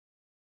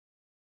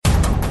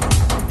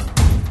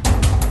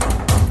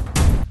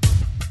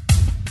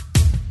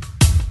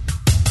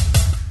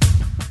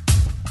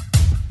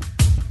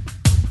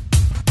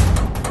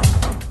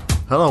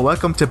Hello,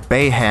 welcome to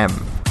Bayhem,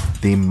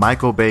 the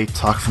Michael Bay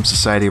Talk from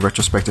Society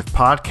retrospective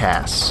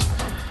podcast.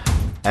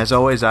 As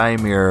always, I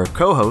am your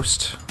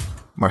co-host,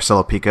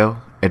 Marcelo Pico,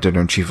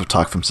 editor-in-chief of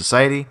Talk from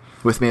Society.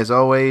 With me, as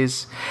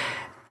always,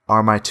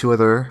 are my two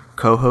other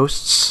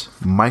co-hosts,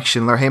 Mike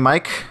Schindler. Hey,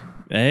 Mike.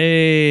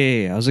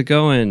 Hey, how's it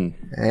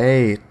going?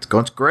 Hey, it's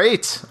going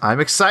great. I'm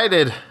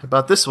excited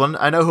about this one.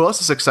 I know who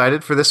else is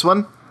excited for this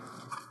one.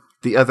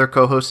 The other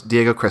co-host,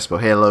 Diego Crespo.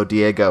 Hey, hello,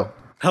 Diego.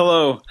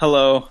 Hello.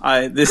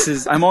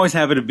 I'm always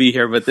happy to be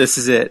here, but this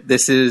is it.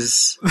 This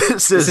is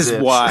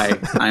why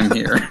I'm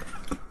here.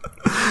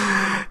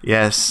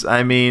 Yes,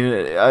 I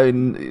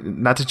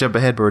mean, not to jump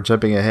ahead, but we're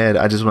jumping ahead.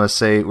 I just want to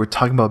say we're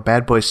talking about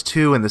Bad Boys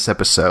 2 in this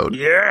episode.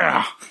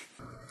 Yeah.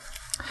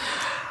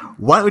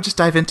 Why don't we just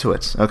dive into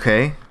it,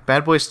 okay?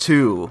 Bad Boys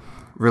 2,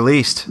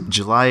 released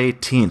July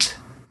 18th,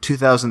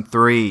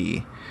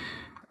 2003.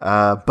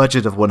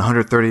 Budget of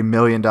 $130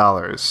 million.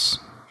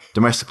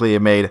 Domestically,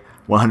 it made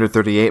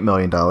 $138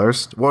 million.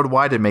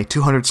 Worldwide, it made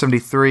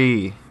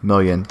 $273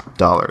 million.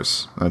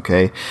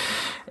 Okay?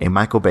 A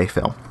Michael Bay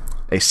film.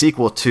 A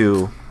sequel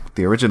to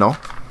the original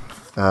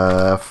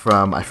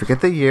from, I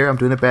forget the year. I'm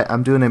doing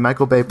a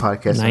Michael Bay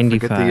podcast. 95. I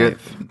forget the year.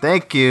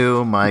 Thank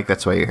you, Mike.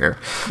 That's why you're here.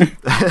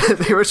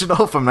 The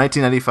original from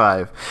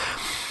 1995.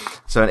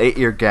 So an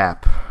 8-year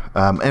gap.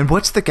 And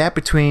what's the gap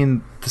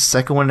between the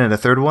second one and the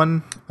third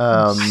one?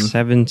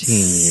 17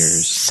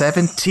 years.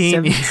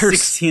 17 years.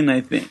 16, I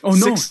think. Oh,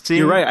 no. 16?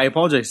 You're right. I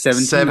apologize.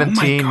 17.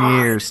 17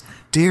 years.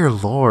 Dear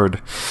Lord.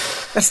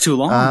 That's too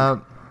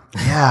long.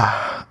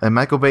 Yeah. And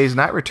Michael Bay's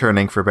not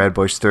returning for Bad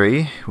Boys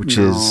 3, which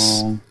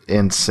is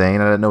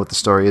insane. I don't know what the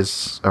story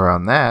is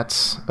around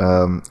that.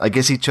 I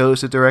guess he chose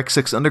to direct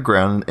Six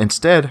Underground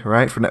instead,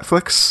 right, for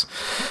Netflix?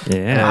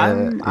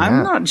 Yeah.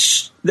 I'm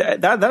not...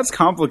 That's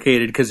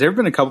complicated because there have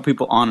been a couple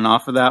people on and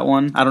off of that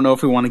one. I don't know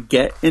if we want to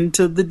get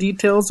into the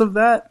details of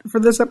that for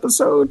this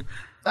episode.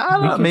 I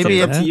don't know. Maybe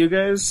it's up to you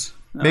guys.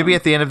 Maybe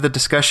at the end of the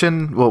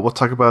discussion, we'll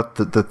talk about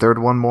the third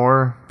one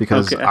more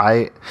because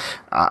I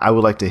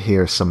would like to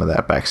hear some of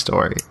that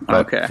backstory.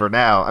 But for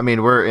now, I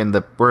mean, we're in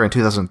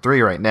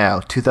 2003 right now.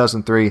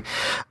 2003,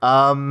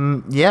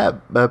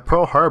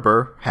 Pearl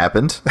Harbor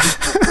happened,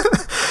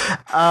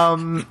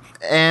 I'm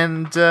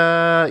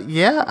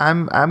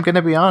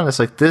gonna be honest.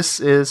 Like, this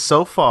is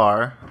so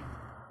far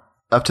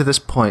up to this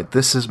point,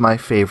 this is my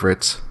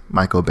favorite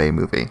Michael Bay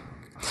movie.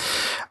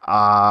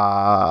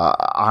 I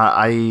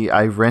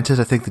rented,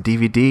 I think, the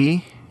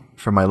DVD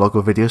from my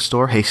local video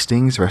store,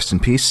 Hastings, rest in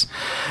peace,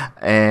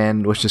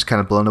 and was just kind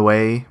of blown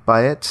away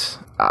by it.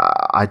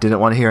 I didn't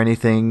want to hear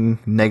anything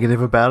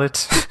negative about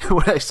it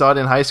when I saw it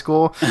in high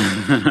school.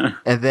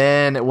 And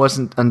then it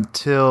wasn't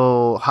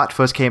until Hot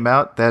Fuzz came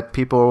out that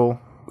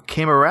people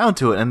came around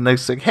to it, and they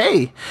was like,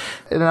 hey,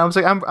 and I was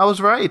like, I was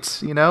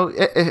right, you know.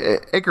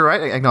 Edgar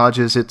Wright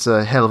acknowledges it's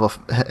a hell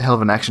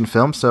of an action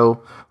film,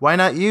 so why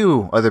not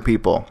you, other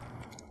people?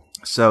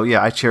 So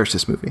yeah, I cherish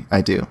this movie.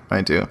 I do.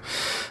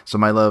 So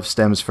my love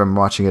stems from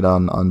watching it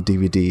on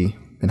DVD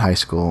in high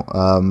school.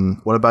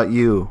 What about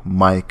you,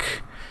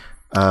 Mike?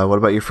 What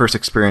about your first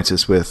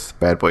experiences with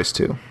Bad Boys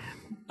 2?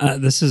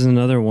 This is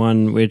another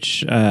one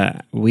which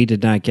we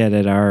did not get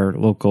at our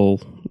local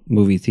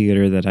movie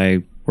theater that I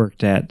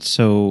worked at.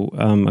 So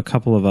a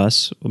couple of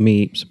us,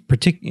 in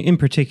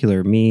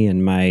particular, me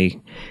and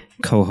my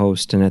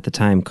co-host and at the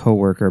time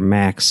co-worker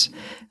Max,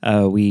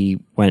 we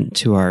went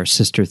to our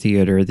sister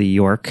theater, the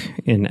York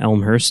in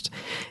Elmhurst,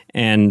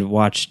 and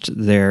watched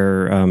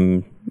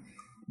their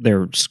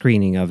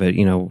screening of it.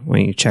 You know,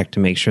 when you check to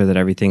make sure that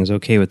everything's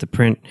okay with the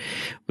print,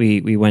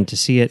 we went to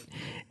see it.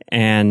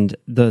 And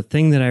the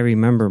thing that I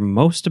remember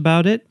most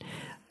about it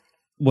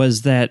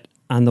was that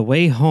on the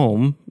way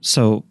home,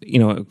 so, you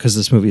know, because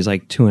this movie is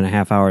like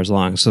 2.5 hours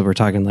long, so we're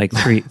talking like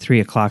 3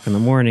 o'clock in the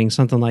morning,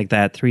 something like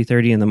that,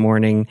 3:30 in the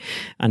morning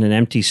on an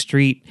empty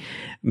street.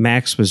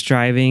 Max was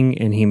driving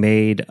and he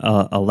made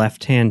a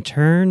left-hand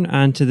turn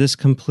onto this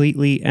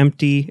completely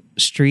empty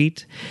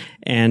street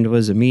and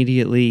was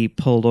immediately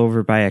pulled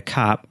over by a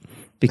cop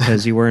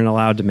because you weren't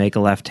allowed to make a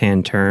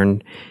left-hand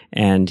turn,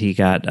 and he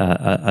got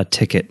a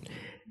ticket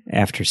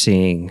after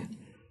seeing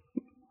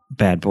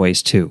Bad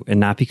Boys 2, and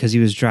not because he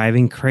was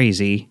driving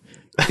crazy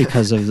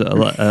because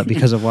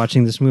of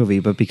watching this movie,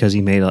 but because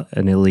he made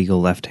an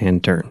illegal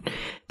left-hand turn.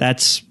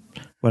 That's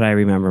what I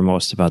remember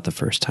most about the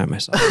first time I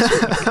saw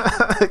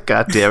this.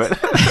 God damn it.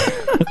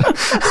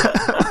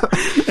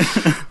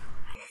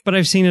 But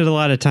I've seen it a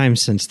lot of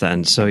times since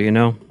then, so, you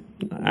know,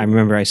 I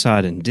remember I saw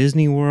it in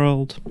Disney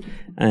World.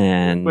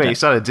 And wait, you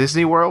saw it at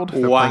Disney World?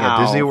 They're playing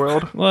at Disney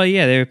World? Well,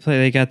 yeah,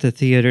 they got the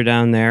theater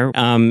down there.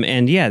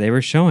 And yeah, they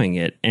were showing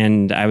it.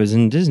 And I was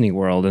in Disney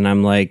World, and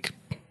I'm like,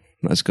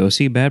 let's go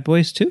see Bad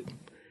Boys 2.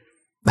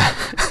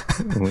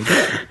 And we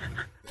did.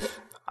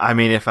 I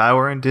mean, if I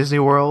were in Disney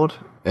World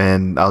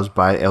and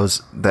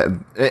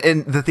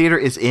and the theater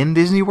is in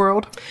Disney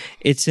World?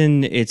 It's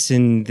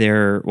in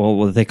their,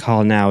 what they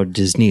call now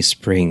Disney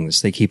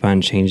Springs. They keep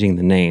on changing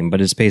the name,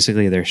 but it's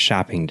basically their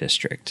shopping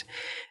district.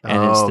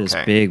 And it's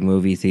this big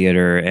movie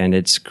theater, and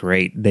it's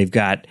great. They've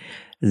got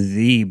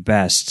the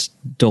best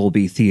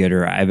Dolby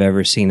theater I've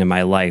ever seen in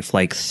my life.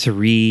 Like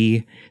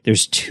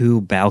there's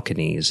 2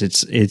 balconies.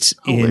 It's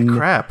Holy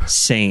crap.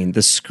 insane.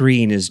 The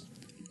screen is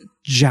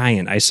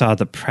giant. I saw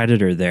The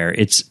Predator there.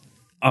 It's,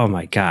 oh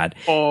my God.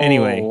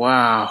 Anyway,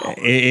 wow.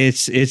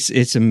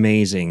 It's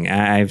amazing.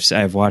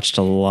 I've watched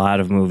a lot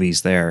of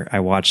movies there.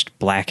 I watched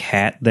Black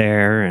Hat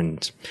there,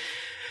 and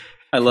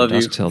I love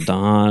Dusk Till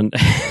Dawn.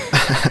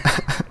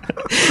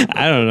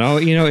 I don't know.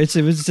 It's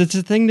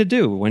a thing to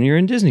do when you're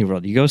in Disney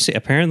World. You go see.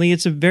 Apparently,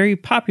 it's a very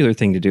popular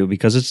thing to do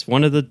because it's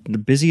one of the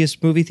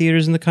busiest movie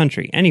theaters in the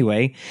country.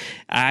 Anyway,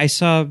 I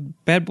saw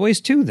Bad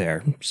Boys 2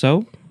 there.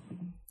 So,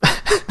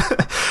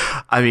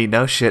 I mean,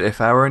 no shit.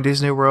 If I were in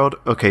Disney World,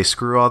 okay,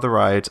 screw all the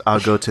rides. I'll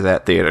go to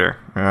that theater.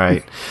 All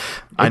right.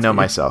 I know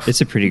myself.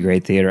 It's a pretty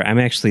great theater. I'm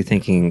actually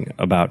thinking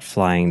about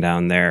flying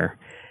down there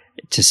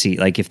to see,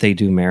 like, if they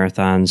do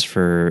marathons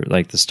for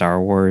like the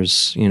Star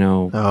Wars.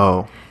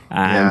 Oh.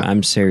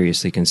 I'm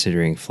seriously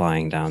considering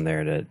flying down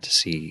there to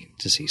see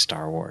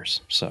Star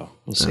Wars. So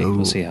we'll see. Ooh.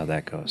 We'll see how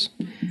that goes.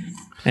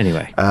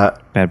 Anyway,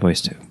 Bad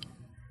Boys 2.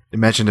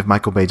 Imagine if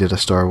Michael Bay did a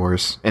Star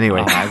Wars.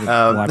 Anyway, I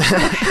would watch the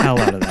hell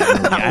out of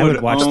that movie. I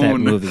would watch that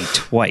movie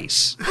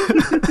twice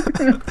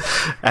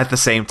at the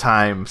same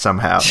time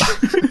somehow.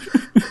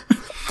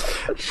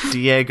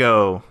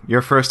 Diego,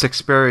 your first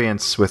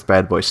experience with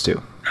Bad Boys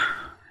 2.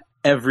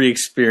 Every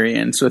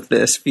experience with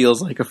this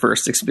feels like a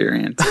first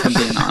experience, if I'm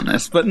being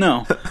honest. But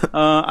no,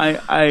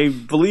 I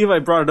believe I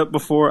brought it up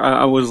before.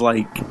 I was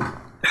like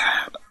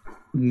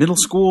middle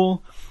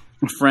school.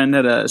 A friend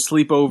had a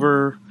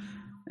sleepover,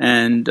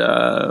 and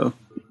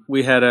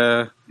we had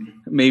a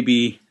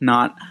maybe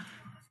not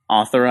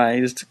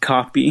authorized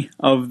copy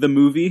of the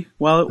movie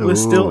while it was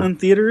still in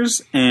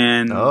theaters.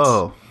 And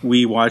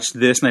we watched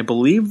this, and I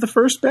believe the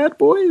first Bad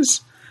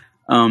Boys.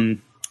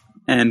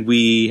 And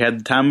we had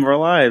the time of our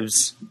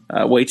lives.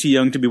 Way too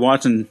young to be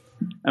watching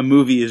a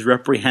movie as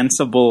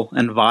reprehensible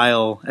and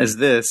vile as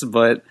this,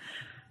 but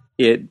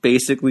it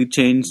basically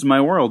changed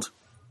my world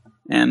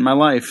and my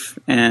life,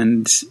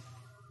 and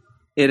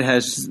it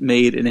has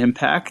made an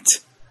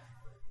impact.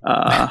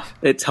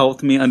 It's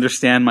helped me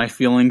understand my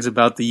feelings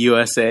about the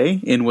USA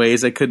in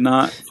ways I could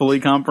not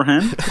fully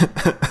comprehend.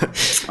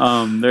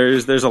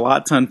 There's a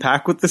lot to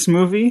unpack with this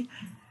movie,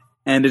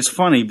 and it's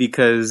funny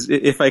because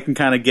if I can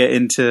kind of get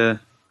into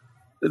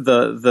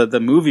the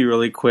movie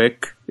really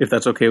quick, if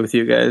that's okay with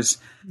you guys.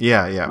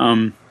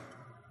 Yeah.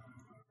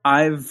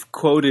 I've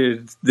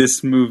quoted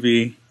this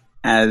movie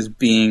as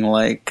being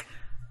like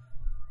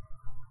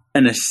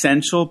an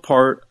essential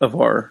part of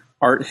our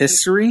art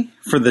history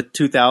for the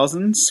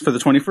 2000s, for the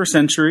 21st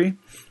century,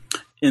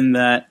 in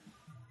that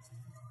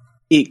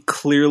it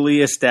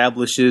clearly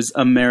establishes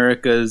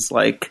America's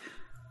like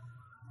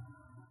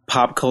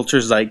pop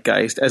culture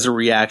zeitgeist as a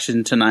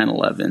reaction to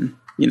 9/11.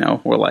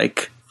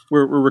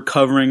 We're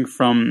recovering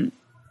from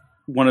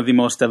one of the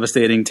most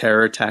devastating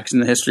terror attacks in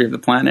the history of the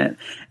planet,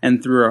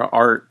 and through our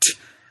art,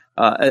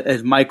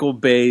 as Michael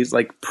Bay's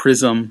like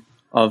prism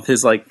of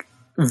his like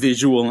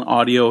visual and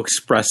audio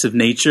expressive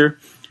nature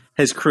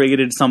has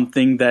created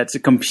something that's a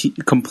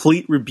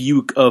complete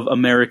rebuke of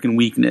American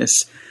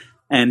weakness,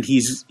 and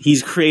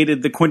he's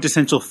created the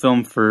quintessential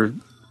film for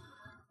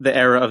the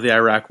era of the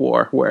Iraq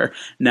War, where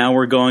now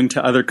we're going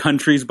to other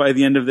countries by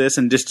the end of this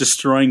and just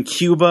destroying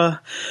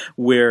Cuba,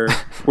 where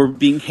we're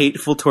being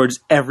hateful towards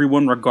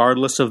everyone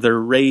regardless of their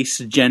race,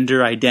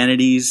 gender,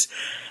 identities.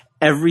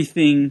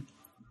 Everything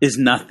is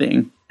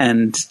nothing,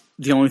 and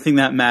the only thing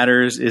that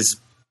matters is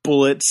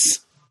bullets,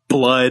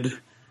 blood,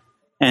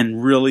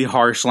 and really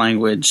harsh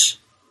language.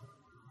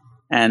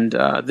 And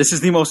this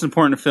is the most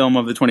important film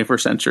of the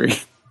 21st century.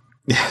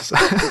 Yes.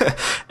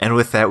 And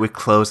with that, we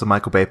close the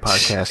Michael Bay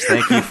podcast.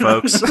 Thank you,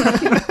 folks.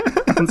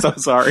 I'm so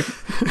sorry.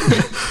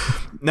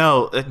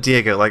 No,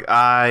 Diego, like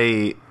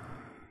I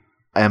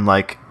am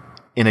like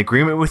in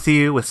agreement with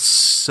you with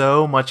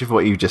so much of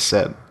what you just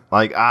said.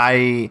 Like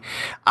I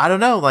don't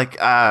know, like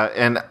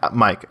and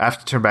Mike, I have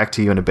to turn back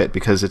to you in a bit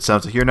because it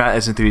sounds like you're not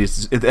as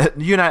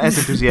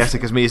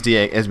enthusiastic as me and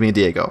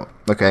Diego.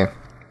 Okay.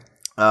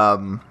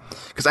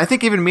 Because I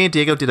think even me and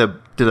Diego did a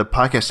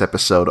podcast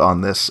episode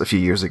on this a few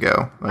years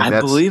ago. Like I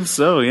believe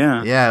so,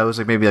 yeah. Yeah, it was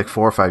like maybe like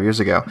 4 or 5 years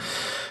ago.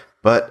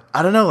 But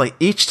I don't know, like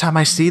each time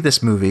I see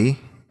this movie,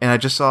 and I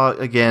just saw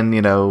it again,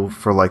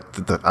 for like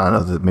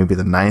maybe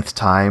the 9th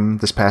time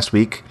this past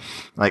week,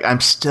 like I'm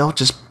still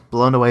just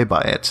blown away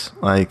by it.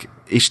 Like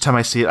each time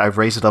I see it, I've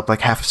raised it up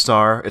like half a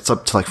star. It's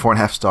up to like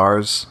 4.5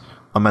 stars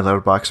on my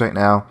Letterboxd right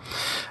now.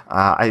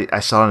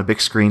 I saw it on a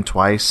big screen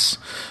twice.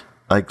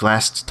 Like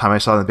last time I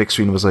saw it on the big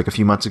screen was like a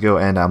few months ago,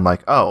 and I'm like,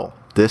 oh,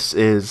 this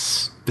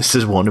is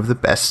one of the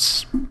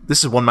best.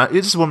 This is one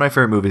of my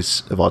favorite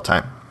movies of all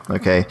time.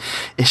 Okay,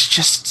 it's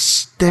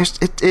just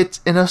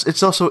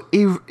it's also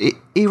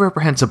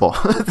irreprehensible.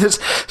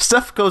 There's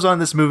stuff goes on in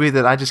this movie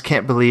that I just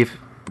can't believe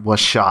was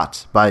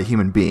shot by a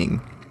human being,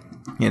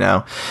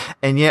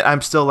 and yet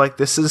I'm still like,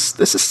 this is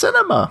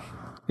cinema.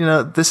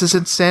 This is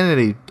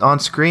insanity on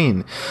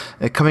screen.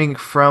 Coming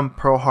from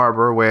Pearl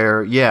Harbor,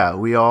 where,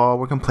 we all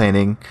were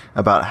complaining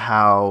about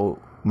how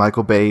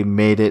Michael Bay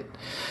made it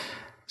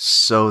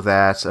so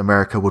that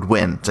America would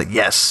win. It's like,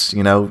 yes,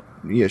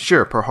 yeah,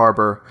 sure, Pearl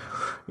Harbor,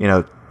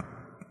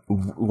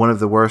 one of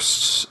the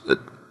worst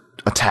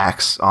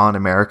attacks on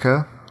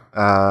America.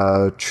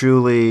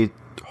 Truly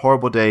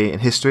horrible day in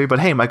history. But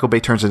hey, Michael Bay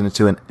turns it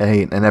into an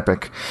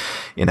epic,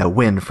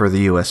 win for the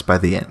U.S. by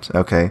the end.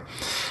 Okay.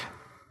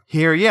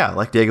 Here, yeah,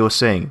 like Diego was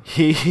saying,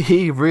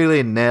 he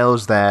really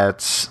nails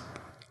that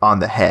on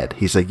the head.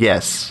 He's like,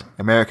 yes,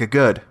 America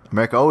good.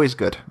 America always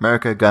good.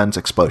 America, guns,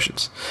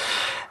 explosions.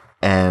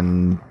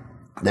 And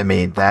I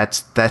mean,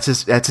 that's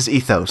his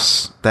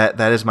ethos. That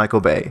is Michael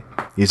Bay.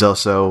 He's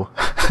also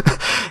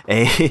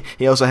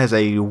he also has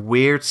a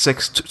weird,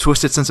 sick,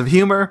 twisted sense of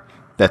humor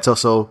that's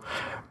also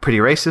pretty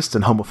racist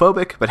and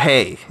homophobic. But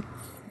hey,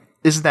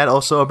 isn't that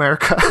also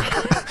America?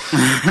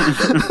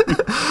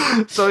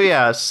 So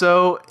yeah,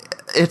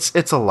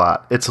 it's a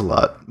lot. It's a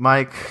lot,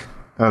 Mike.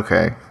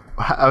 Okay,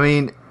 I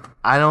mean,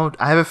 I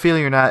have a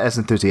feeling you're not as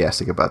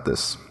enthusiastic about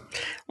this.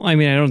 Well, I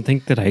mean, I don't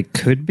think that I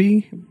could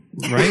be,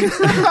 right?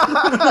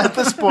 At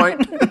this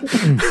point.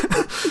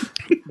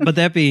 But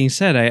that being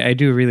said, I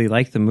do really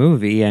like the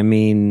movie. I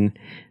mean,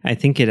 I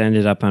think it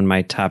ended up on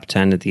my top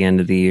 10 at the end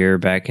of the year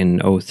back in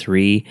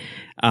 2003.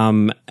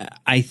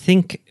 I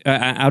think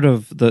out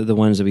of the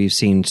ones that we've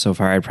seen so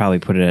far, I'd probably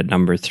put it at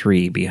number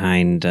 3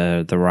 behind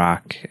The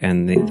Rock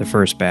and the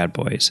first Bad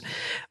Boys.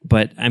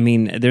 But I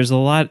mean, there's a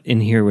lot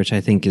in here which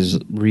I think is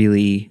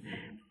really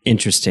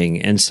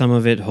interesting, and some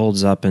of it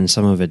holds up and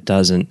some of it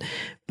doesn't.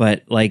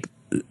 But like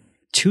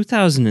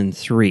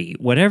 2003,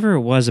 whatever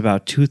it was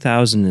about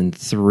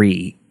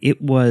 2003,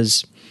 it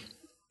was,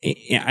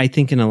 I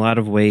think in a lot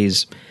of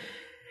ways,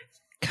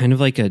 kind of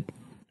like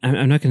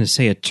I'm not going to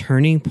say a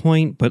turning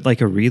point, but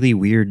like a really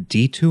weird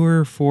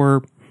detour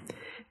for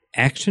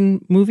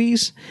action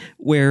movies,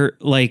 where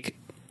like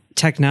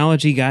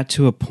technology got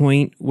to a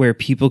point where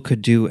people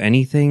could do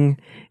anything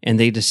and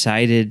they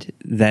decided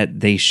that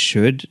they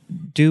should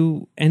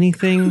do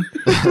anything.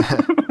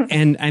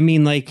 And I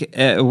mean, like,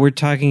 we're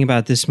talking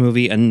about this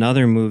movie.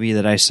 Another movie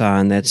that I saw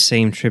on that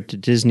same trip to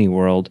Disney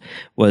World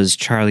was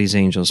Charlie's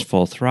Angels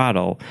Full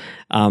Throttle.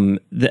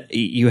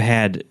 You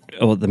had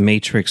The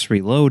Matrix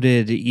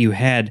Reloaded. You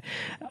had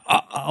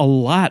a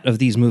lot of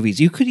these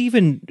movies. You could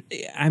even,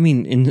 I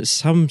mean, in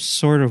some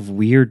sort of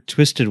weird,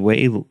 twisted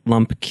way,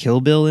 lump Kill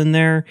Bill in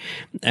there,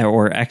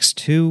 or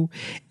X2.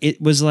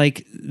 It was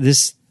like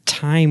this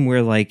time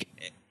where, like,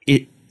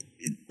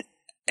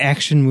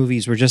 action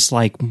movies were just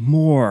like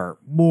more,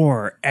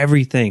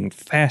 everything,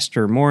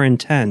 faster, more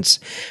intense,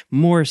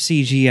 more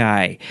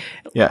CGI.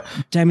 Yeah.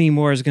 Demi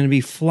Moore is going to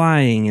be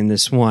flying in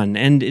this one,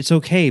 and it's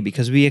okay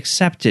because we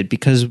accept it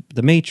because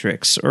The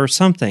Matrix or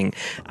something.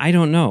 I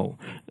don't know,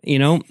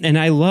 and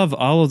I love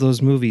all of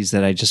those movies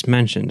that I just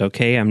mentioned,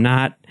 okay? I'm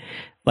not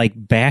like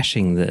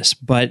bashing this,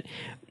 but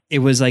it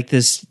was like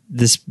this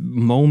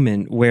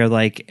moment where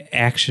like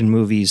action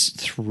movies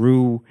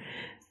threw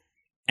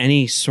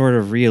any sort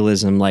of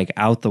realism like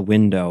out the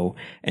window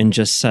and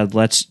just said,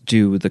 let's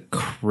do the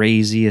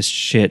craziest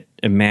shit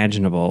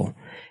imaginable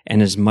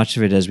and as much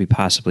of it as we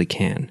possibly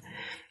can.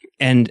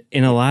 And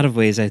in a lot of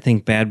ways, I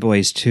think Bad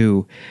Boys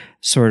 2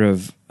 sort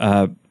of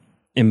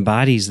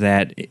embodies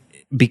that,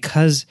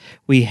 because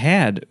we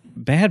had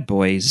Bad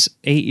Boys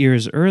 8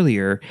 years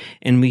earlier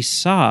and we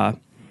saw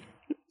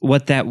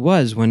what that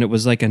was when it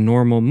was like a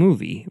normal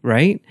movie,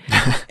 right?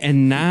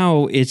 And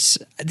now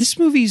this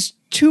movie's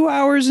 2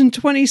 hours and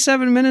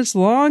 27 minutes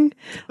long.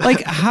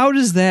 Like, how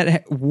does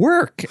that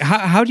work?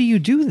 How do you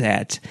do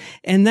that?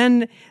 And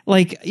then,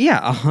 like,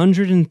 yeah,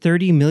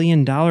 $130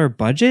 million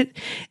budget.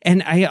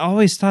 And I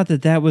always thought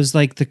that was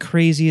like the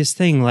craziest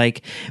thing.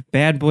 Like,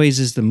 Bad Boys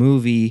is the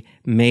movie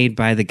made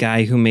by the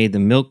guy who made the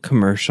milk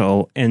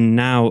commercial. And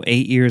now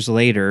 8 years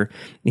later,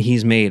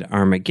 he's made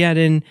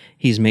Armageddon.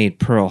 He's made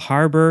Pearl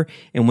Harbor.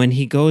 And when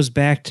he goes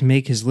back to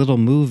make his little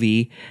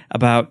movie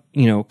about,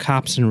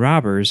 cops and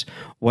robbers,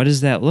 what does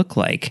that look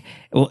like?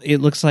 Well, it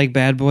looks like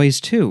Bad Boys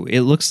 2.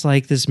 It looks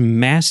like this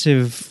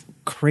massive,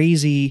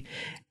 crazy,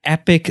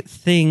 epic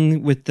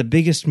thing with the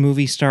biggest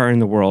movie star in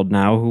the world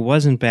now, who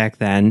wasn't back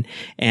then,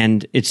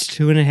 and it's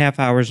 2.5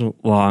 hours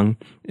long,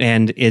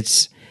 and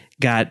it's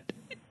got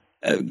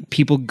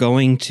people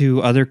going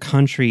to other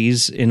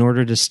countries in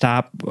order to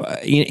stop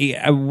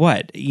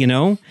what?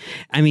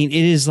 I mean,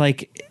 it is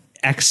like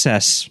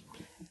excess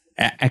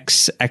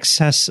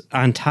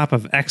on top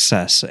of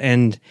excess,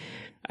 and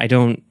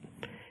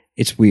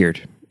it's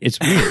weird. It's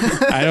weird.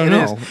 I don't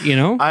know.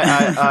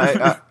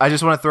 I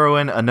just want to throw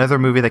in another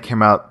movie that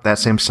came out that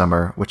same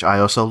summer, which I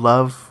also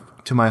love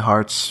to my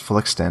heart's full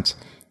extent.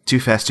 Too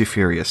Fast, Too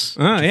Furious.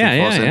 Oh,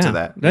 into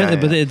that.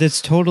 But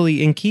that's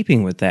totally in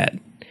keeping with that.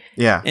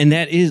 Yeah. And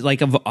that is,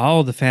 like, of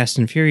all the Fast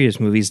and Furious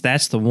movies,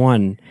 that's the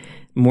one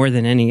more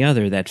than any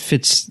other that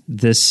fits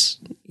this,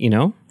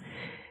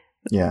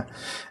 Yeah.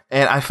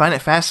 And I find it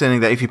fascinating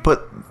that if you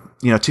put,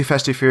 Too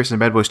Fast, Too Furious and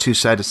Bad Boys 2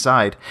 side to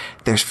side,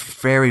 they're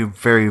very,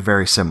 very,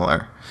 very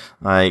similar.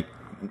 Like,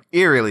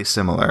 eerily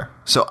similar.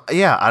 So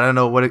yeah, I don't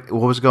know what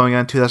was going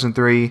on in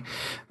 2003.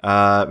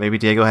 Maybe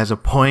Diego has a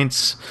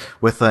point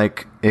with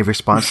like a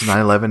response to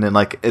 9/11 and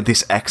like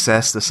this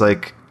excess, this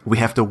like we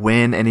have to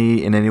win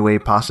in any way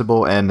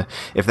possible, and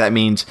if that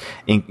means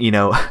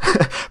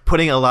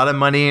putting a lot of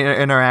money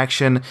in our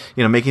action,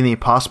 making the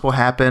impossible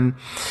happen,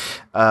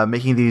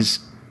 making these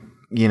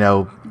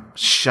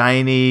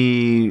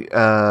shiny,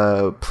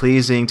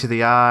 pleasing to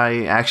the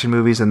eye action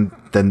movies, and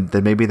then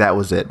maybe that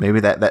was it. Maybe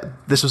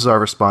that this was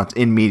our response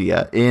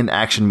in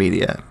action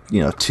media,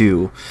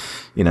 to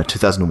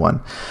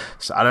 2001.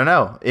 So I don't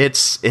know.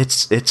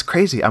 It's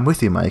crazy. I'm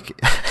with you, Mike.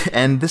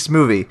 And this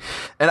movie,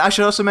 and I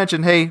should also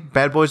mention, hey,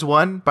 Bad Boys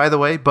 1, by the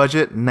way,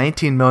 budget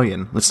 $19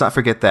 million. Let's not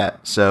forget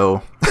that.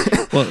 So,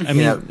 well, I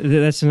mean,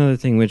 that's another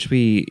thing which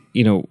we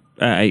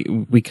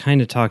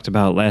kind of talked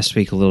about last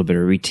week a little bit,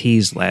 or we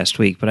teased last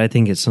week, but I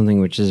think it's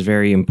something which is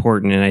very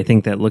important. And I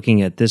think that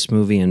looking at this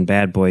movie and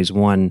Bad Boys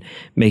 1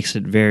 makes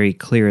it very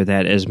clear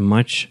that as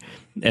much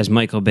as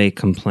Michael Bay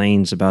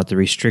complains about the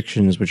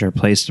restrictions which are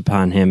placed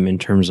upon him in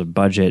terms of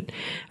budget,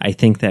 I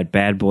think that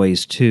Bad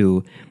Boys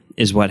 2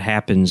 is what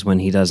happens when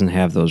he doesn't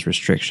have those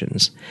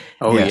restrictions.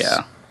 Oh, yes.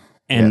 Yeah.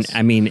 And yes.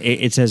 I mean,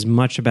 it's as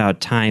much about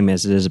time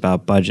as it is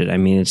about budget. I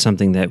mean, it's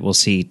something that we'll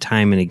see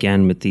time and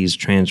again with these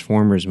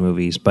Transformers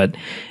movies, but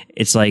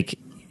it's like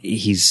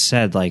he's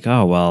said, like,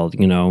 oh, well,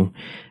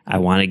 I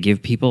want to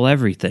give people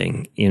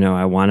everything.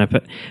 I want to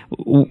put...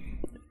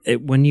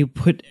 When you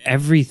put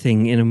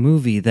everything in a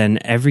movie, then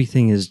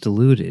everything is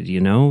diluted,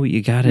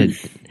 You got to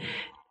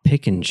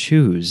pick and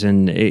choose.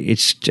 And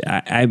it's...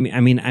 I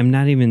mean, I'm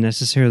not even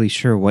necessarily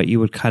sure what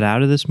you would cut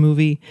out of this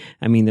movie.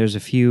 I mean, there's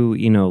a few,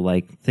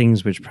 like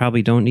things which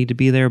probably don't need to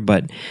be there,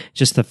 but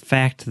just the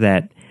fact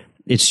that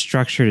it's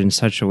structured in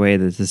such a way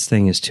that this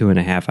thing is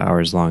 2.5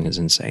 hours long is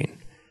insane.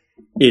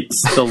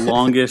 It's the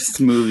longest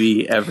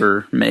movie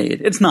ever made.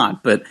 It's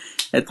not, but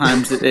at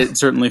times it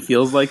certainly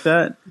feels like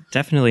that.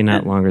 Definitely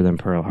not longer than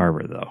Pearl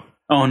Harbor, though.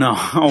 Oh no!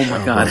 Oh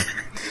my God,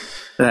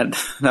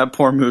 that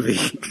poor movie.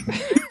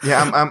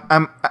 Yeah,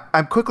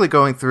 I'm quickly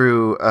going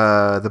through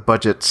the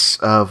budgets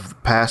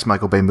of past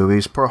Michael Bay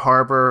movies. Pearl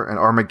Harbor and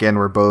Armageddon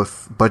were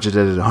both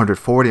budgeted at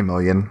 $140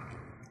 million,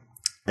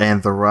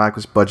 and The Rock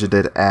was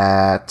budgeted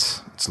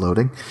at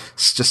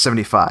it's just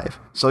 75.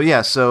 So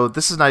yeah, so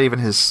this is not even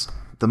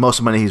the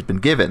most money he's been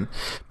given,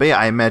 but yeah,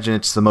 I imagine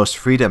it's the most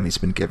freedom he's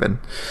been given,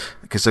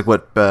 because like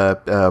what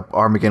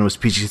Armageddon was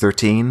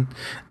PG-13,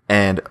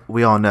 and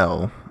we all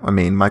know, I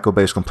mean, Michael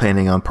Bay's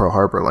complaining on Pearl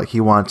Harbor, like he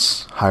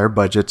wants higher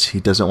budgets, he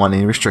doesn't want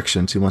any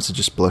restrictions, he wants to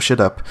just blow shit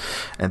up,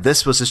 and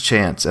this was his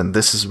chance, and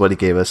this is what he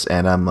gave us,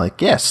 and I'm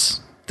like,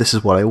 yes, this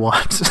is what I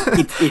want.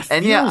 It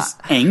and feels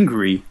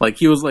angry. Like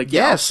he was like,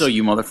 yes, so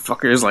you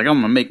motherfuckers, like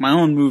I'm gonna make my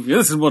own movie.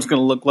 This is what it's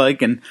gonna look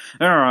like, and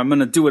I'm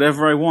gonna do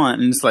whatever I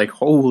want. And it's like,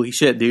 holy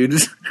shit, dude.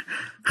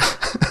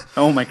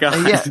 Oh my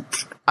God. Yeah.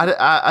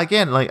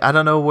 Again, like I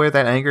don't know where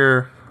that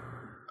anger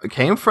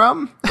came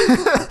from.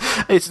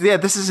 This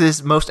is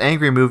his most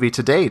angry movie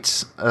to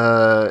date.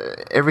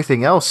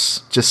 Everything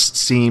else just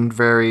seemed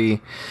very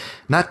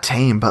not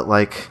tame, but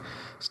like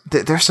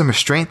there's some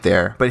restraint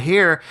there. But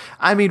here,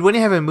 I mean, when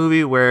you have a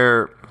movie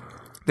where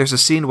there's a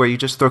scene where you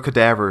just throw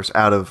cadavers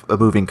out of a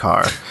moving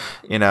car,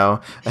 and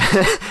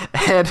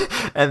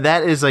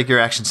that is like your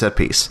action set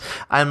piece.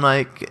 I'm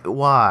like,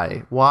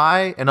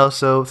 why? And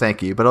also,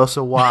 thank you, but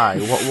also why?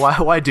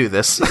 Why do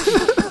this?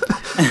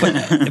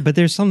 but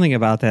there's something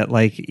about that,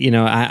 like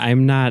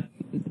I'm not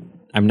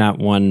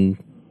one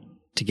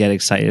to get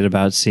excited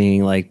about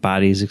seeing like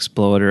bodies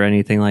explode or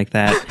anything like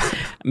that.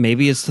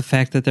 Maybe it's the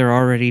fact that they're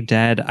already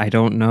dead. I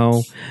don't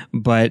know.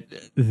 But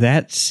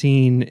that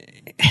scene,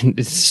 and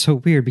it's so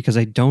weird because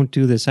I don't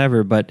do this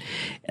ever, but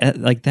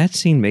like that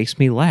scene makes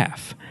me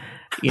laugh.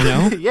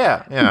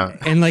 Yeah.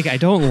 And like I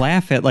don't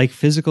laugh at like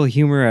physical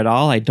humor at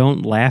all. I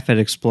don't laugh at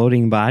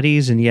exploding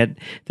bodies, and yet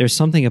there's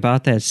something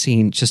about that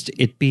scene, just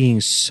it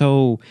being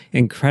so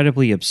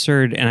incredibly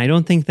absurd. And I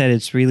don't think that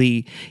it's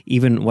really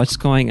even what's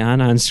going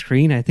on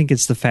screen. I think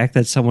it's the fact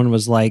that someone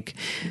was like,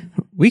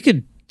 we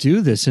could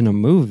do this in a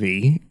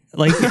movie,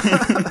 like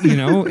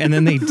and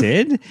then they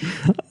did.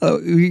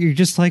 You're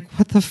just like,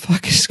 what the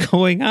fuck is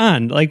going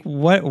on? Like,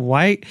 what?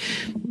 Why?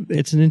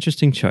 It's an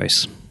interesting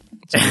choice.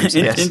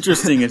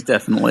 Interesting is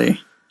definitely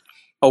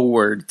a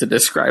word to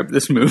describe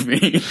this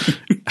movie.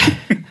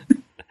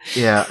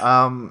 Yeah.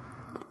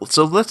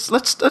 So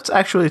let's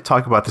actually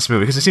talk about this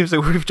movie, because it seems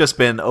like we've just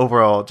been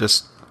overall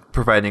just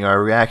providing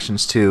our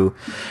reactions to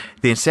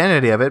the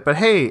insanity of it. But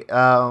hey,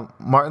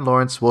 Martin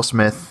Lawrence, Will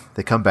Smith,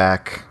 they come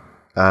back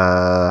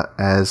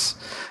as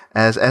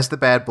the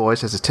bad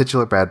boys, as the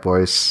titular bad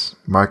boys,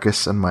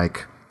 Marcus and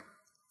Mike.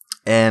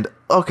 And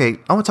okay,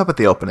 I want to talk about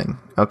the opening.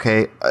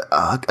 Okay,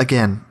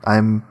 again,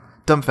 I'm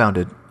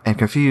dumbfounded and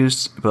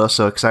confused, but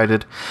also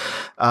excited.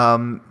 We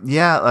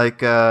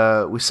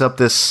sub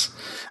this.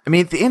 I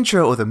mean, the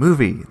intro of the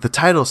movie, the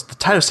title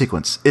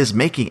sequence is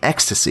 "Making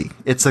Ecstasy."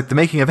 It's like the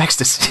making of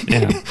ecstasy.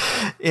 Yeah.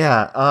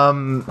 Yeah.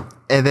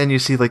 And then you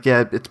see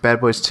it's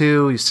Bad Boys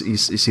 2. You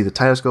see the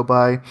titles go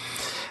by.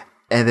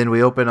 and then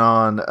we open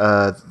on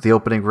the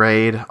opening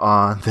raid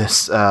on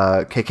this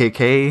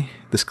KKK,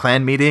 this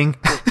Klan meeting.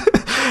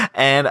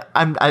 And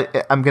I'm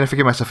gonna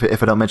forgive myself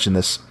if I don't mention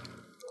this.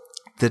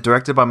 The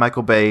directed by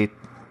Michael Bay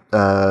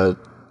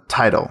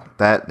title,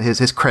 that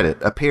his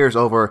credit appears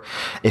over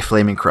a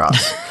flaming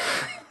cross.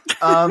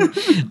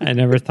 I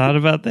never thought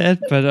about that,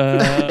 but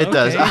it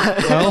does.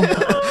 Well,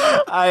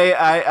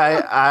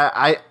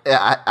 I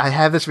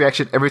have this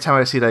reaction every time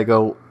I see it. I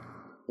go,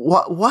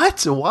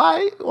 what?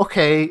 Why?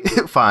 Okay,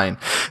 fine.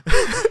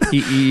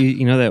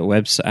 you know that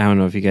website? I don't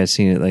know if you guys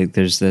seen it. Like,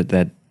 there's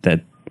that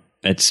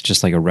it's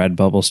just like a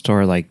Redbubble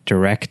store, like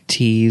Direct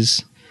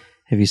Tees.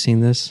 Have you seen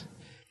this?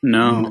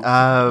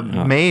 No.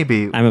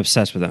 Maybe. I'm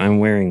obsessed with it. I'm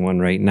wearing one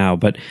right now.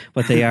 But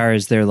what they are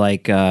is they're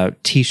like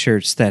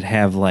T-shirts that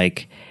have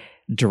like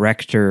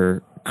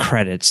director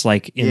credits,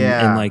 like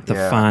in like the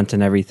font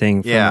and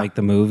everything from like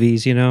the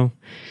movies, you know?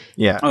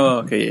 Yeah. Oh,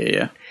 okay,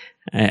 yeah.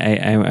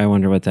 I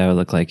wonder what that would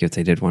look like if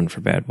they did one for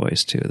Bad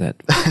Boys too. That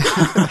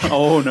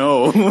Oh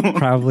no.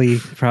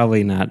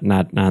 probably not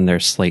on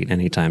their slate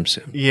anytime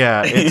soon.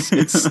 Yeah, it's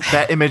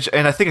that image,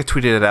 and I think I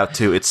tweeted it out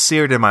too. It's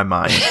seared in my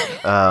mind.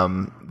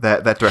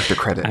 That director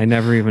credit. I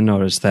never even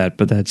noticed that,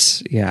 but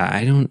that's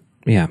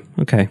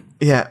okay.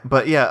 Yeah,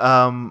 but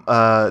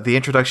the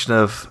introduction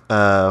of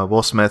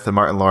Will Smith and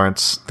Martin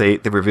Lawrence, they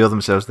revealed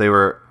themselves. They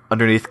were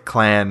underneath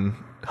Klan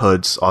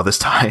hoods all this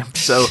time.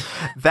 So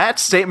that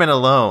statement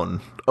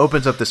alone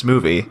opens up this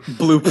movie.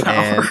 Blue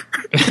power.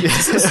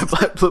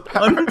 Blue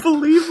power.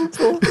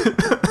 Unbelievable.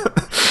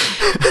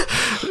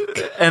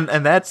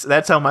 and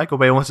that's how Michael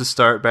Bay wants to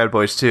start Bad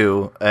Boys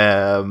 2,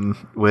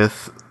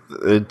 with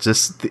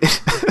just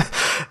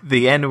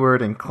the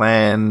N-word and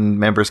Klan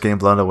members getting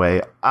blown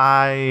away.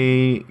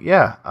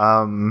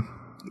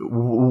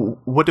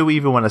 What do we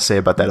even want to say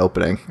about that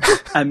opening?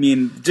 I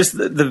mean, just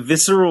the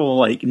visceral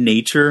like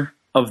nature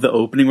of the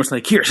opening, where it's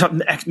like, here,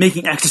 something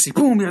making ecstasy,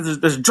 boom,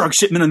 there's a drug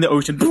shipment in the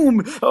ocean,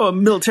 boom,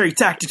 military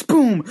tactics,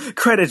 boom,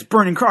 credits,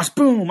 burning cross,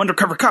 boom,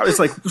 undercover cop. It's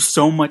like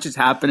so much is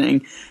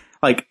happening.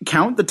 Like,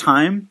 count the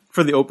time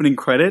for the opening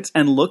credits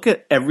and look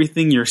at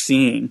everything you're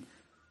seeing.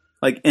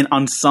 Like, and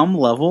on some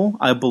level,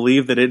 I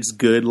believe that it's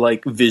good,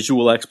 like,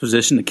 visual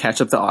exposition to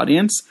catch up the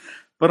audience.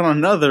 But on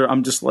another,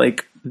 I'm just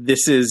like,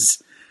 this is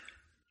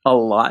a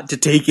lot to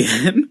take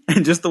in.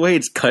 And just the way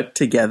it's cut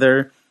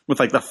together with,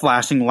 like, the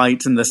flashing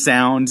lights and the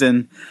sounds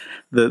and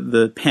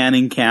the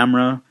panning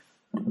camera.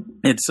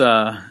 It's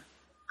a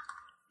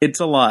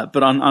lot.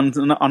 But on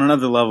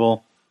another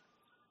level,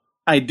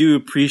 I do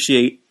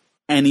appreciate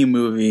any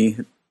movie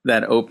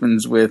that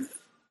opens with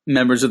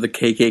members of the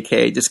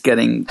KKK just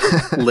getting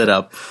lit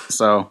up.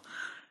 So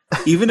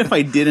even if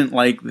I didn't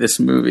like this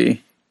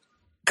movie,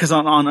 because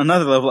on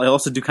another level, I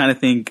also do kind of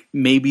think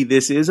maybe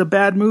this is a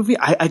bad movie.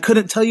 I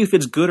couldn't tell you if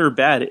it's good or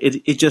bad.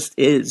 It just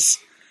is.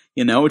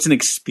 You know, it's an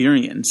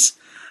experience.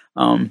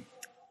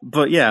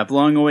 But yeah,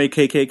 blowing away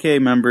KKK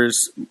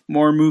members,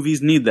 more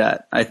movies need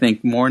that. I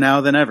think more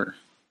now than ever.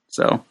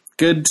 So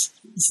good.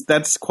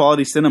 That's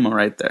quality cinema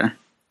right there.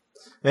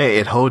 Hey,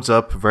 it holds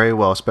up very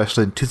well,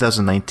 especially in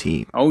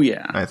 2019. Oh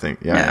yeah, I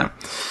think yeah.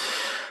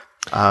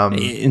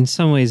 In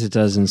some ways it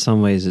does, in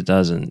some ways it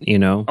doesn't, you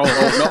know?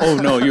 Oh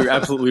no, you're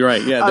absolutely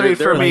right. Yeah, I mean,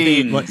 for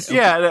me, Well, the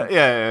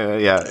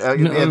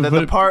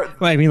part.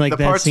 Well, I mean, like the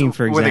that parts scene,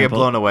 for example, where they get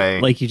blown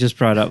away. Like you just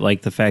brought up,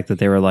 like the fact that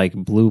they were like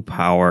blue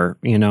power,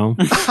 you know?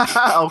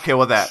 Okay,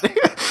 well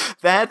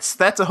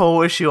that's a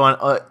whole issue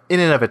on in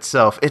and of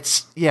itself.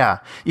 It's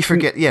you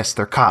forget. Yes,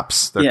 they're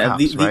cops. They're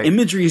cops. The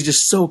imagery is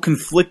just so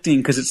conflicting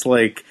because it's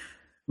like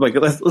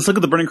let's look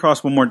at the Burning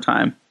Cross one more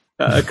time.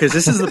 Because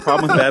this is the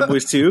problem with Bad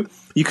Boys 2.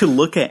 You could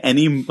look at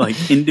any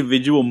like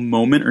individual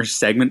moment or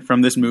segment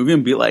from this movie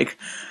and be like,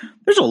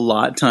 "There's a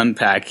lot to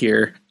unpack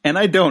here," and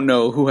I don't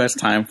know who has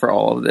time for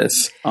all of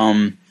this.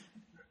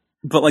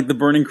 But like the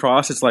Burning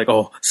Cross, it's like,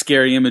 oh,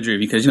 scary imagery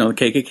because the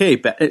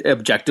KKK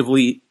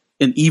objectively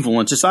an evil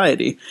in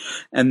society,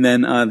 and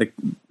then the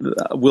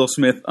Will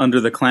Smith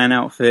under the Klan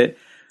outfit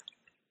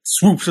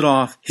swoops it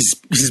off.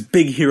 His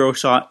big hero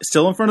shot,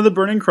 still in front of the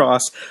Burning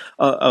Cross.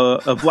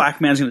 A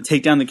black man's going to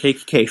take down the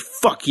KKK.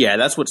 Fuck yeah,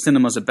 that's what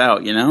cinema's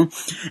about, you know?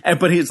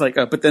 But he's like,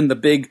 but then the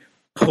big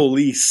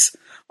police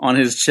on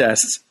his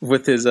chest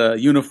with his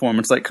uniform.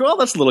 It's like, well,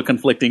 that's a little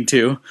conflicting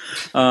too.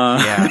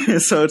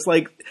 So it's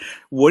like,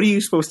 what are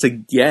you supposed to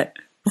get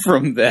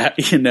from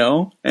that, you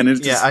know? And it's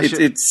just,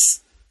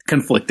 it's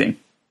conflicting.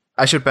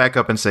 I should back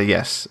up and say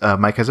yes.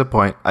 Mike has a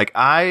point. Like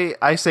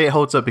I say it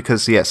holds up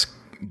because yes,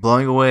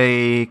 blowing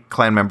away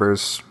Klan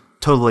members,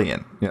 totally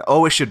in.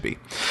 Always should be.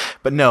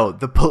 But no,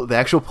 the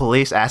actual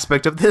police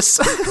aspect of this,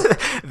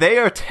 they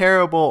are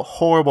terrible,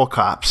 horrible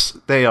cops.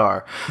 They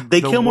are.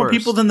 They kill more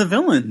people than the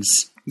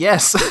villains.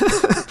 Yes.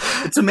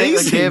 It's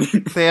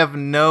amazing. They have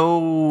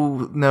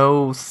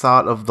no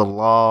thought of the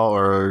law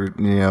or,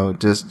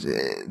 just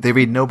they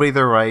read nobody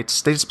their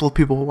rights. They just blow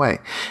people away.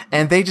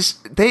 And they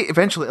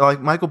eventually,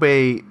 like Michael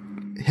Bay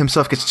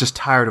himself gets just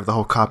tired of the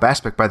whole cop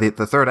aspect by the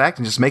third act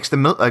and just makes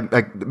them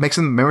makes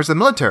them members of the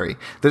military.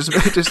 There's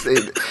just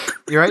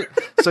you're right.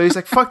 So he's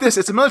like, "Fuck this!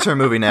 It's a military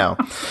movie now."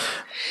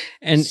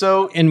 And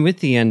so, and with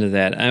the end of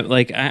that,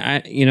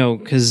 I you know,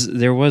 because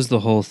there was the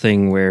whole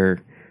thing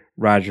where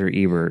Roger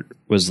Ebert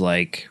was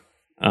like,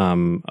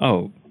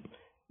 "Oh,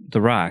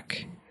 The Rock,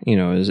 you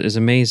know, is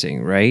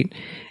amazing, right?"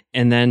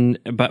 And then,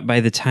 but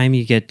by the time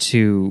you get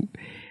to,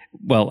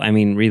 well, I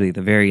mean, really,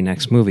 the very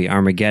next movie,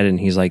 Armageddon,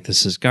 he's like,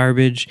 "This is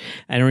garbage."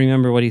 I don't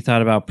remember what he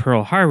thought about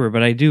Pearl Harbor,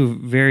 but I do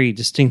very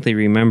distinctly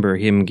remember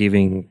him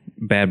giving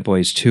Bad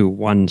Boys 2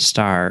 1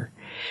 star.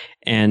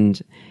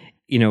 And,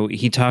 you know,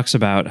 he talks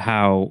about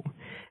how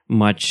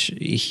much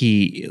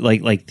he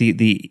like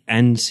the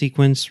end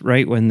sequence,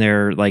 right, when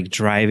they're like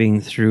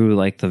driving through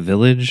like the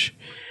village.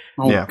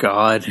 Oh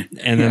God.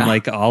 And then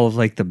like all of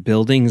like the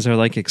buildings are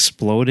like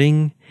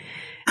exploding.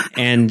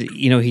 And,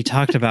 you know, he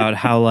talked about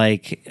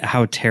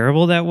how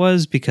terrible that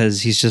was,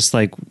 because he's just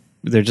like,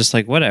 they're just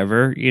like,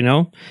 whatever, you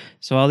know?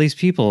 So all these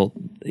people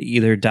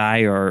either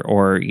die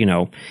or, you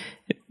know,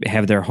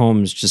 have their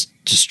homes just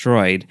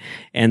destroyed.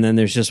 And then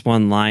there's just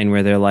one line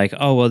where they're like,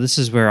 "Oh, well, this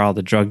is where all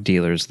the drug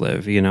dealers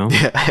live," you know?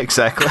 Yeah,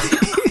 exactly.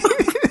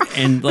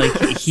 And like,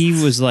 he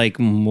was like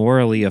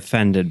morally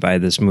offended by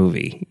this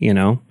movie, you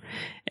know?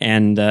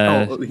 And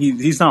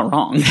he's not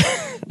wrong.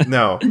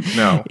 No.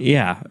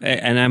 Yeah,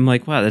 and I'm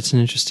like, wow, that's an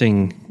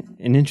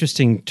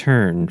interesting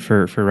turn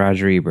for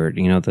Roger Ebert.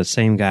 You know, the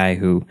same guy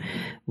who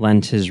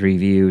lent his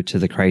review to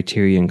the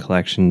Criterion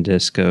Collection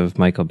disc of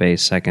Michael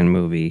Bay's second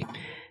movie,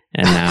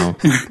 and now,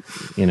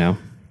 you know,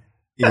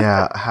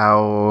 yeah.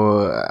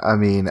 How? I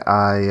mean,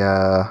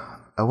 I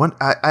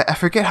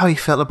forget how he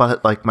felt about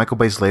it, like Michael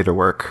Bay's later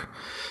work.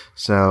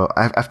 So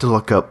I have to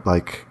look up.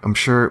 Like, I'm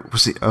sure.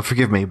 Was he?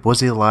 Forgive me. Was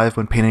he alive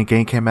when Pain and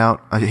Gain came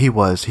out? He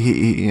was.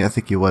 I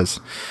think he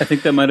was. I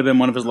think that might have been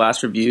one of his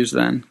last reviews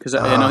then, because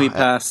I know he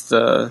passed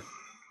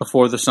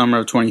before the summer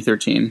of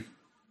 2013.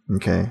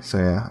 Okay, so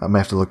yeah, I might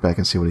have to look back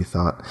and see what he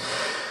thought.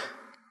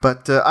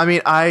 But I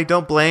mean, I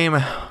don't blame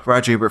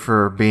Roger Ebert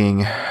for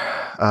being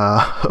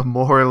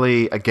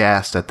morally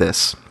aghast at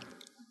this.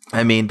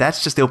 I mean,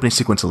 that's just the opening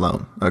sequence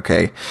alone.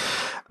 Okay.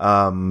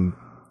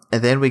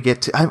 And then we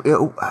get to, I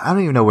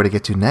don't even know where to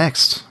get to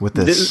next with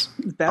this.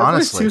 Bad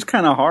Boys 2 is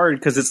kind of hard,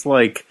 because it's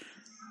like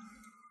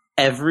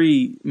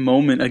every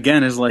moment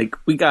again is like,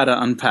 we got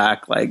to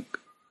unpack like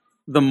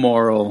the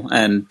moral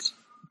and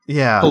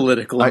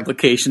political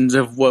implications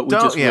of what we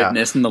just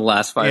witnessed in the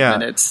last 5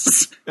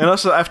 minutes. And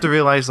also I have to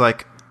realize,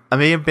 like, I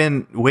may have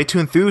been way too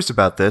enthused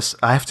about this.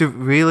 I have to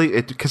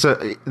really, because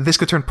this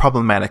could turn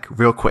problematic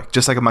real quick,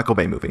 just like a Michael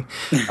Bay movie.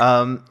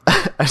 I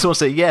just want to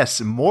say,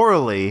 yes,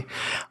 morally,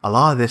 a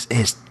lot of this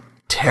is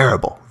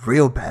terrible,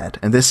 real bad.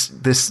 And this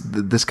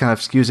kind of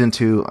skews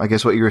into, I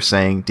guess, what you were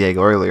saying,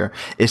 Diego, earlier.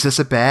 Is this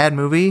a bad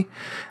movie?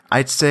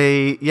 I'd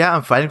say, yeah,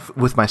 I'm fighting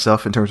with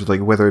myself in terms of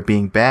like whether it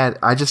being bad.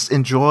 I just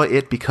enjoy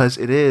it because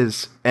it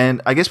is.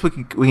 And I guess we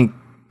can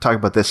talk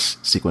about this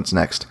sequence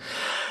next.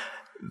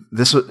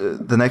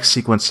 The next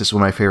sequence is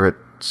one of my favorite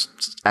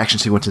action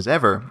sequences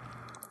ever.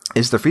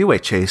 Is the freeway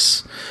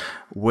chase,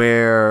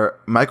 where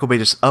Michael Bay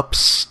just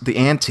ups the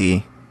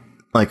ante,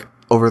 like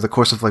over the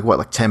course of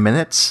like 10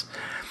 minutes.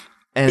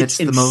 And it's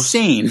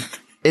insane.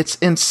 It's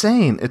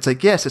insane. It's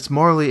like, yes, it's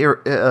morally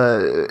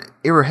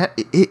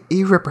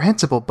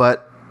irreprehensible,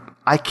 but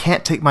I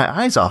can't take my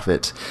eyes off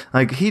it.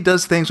 Like, he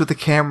does things with the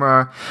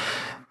camera,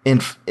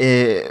 making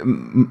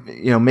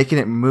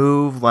it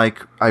move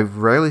like I've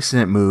rarely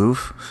seen it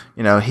move.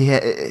 You know,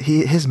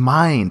 his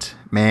mind,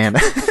 man,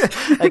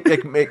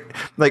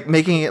 like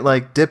making it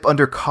like dip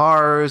under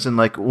cars and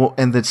like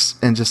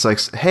just like,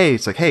 hey,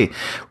 it's like, hey,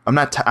 I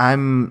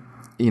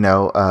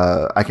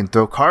can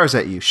throw cars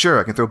at you. Sure.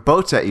 I can throw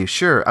boats at you.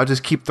 Sure. I'll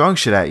just keep throwing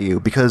shit at you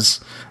because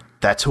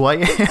that's who I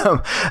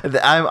am.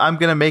 I'm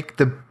going to make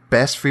the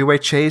best freeway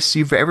chase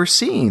you've ever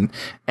seen.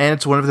 And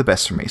it's one of the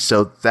best for me.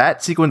 So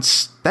that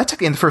sequence, that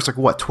took in the first,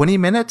 20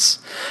 minutes?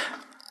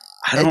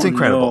 It's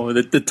incredible.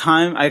 Know. The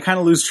time, I kind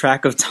of lose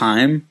track of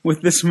time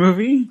with this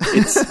movie.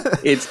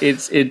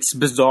 It's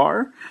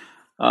bizarre.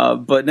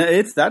 But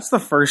that's the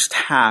first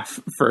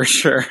half for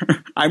sure.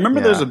 I remember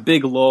there's a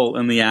big lull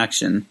in the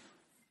action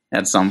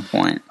at some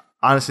point.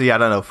 Honestly, I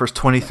don't know. First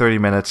 20, 30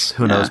 minutes,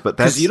 who knows? But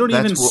that's, because you don't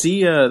even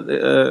see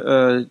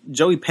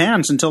Joey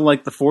Pants until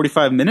like the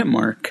 45-minute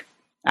mark.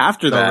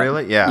 After that,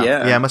 really?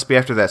 Yeah, it must be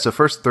after that. So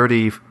first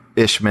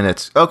 30-ish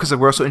minutes. Oh, because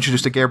we're also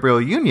introduced to Gabrielle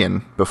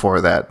Union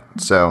before that.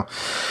 So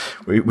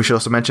we should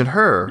also mention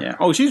her. Yeah.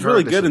 Oh, she's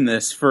really good in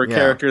this for a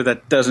character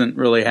that doesn't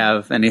really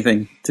have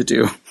anything to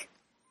do.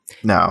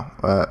 No.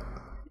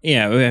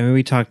 Yeah, I mean,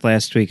 we talked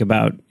last week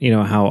about,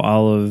 how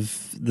all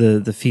of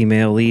the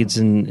female leads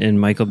in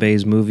Michael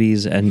Bay's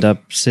movies end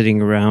up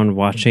sitting around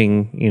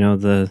watching,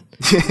 the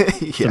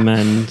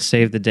men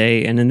save the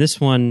day. And in this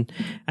one,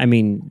 I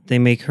mean, they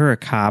make her a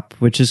cop,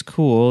 which is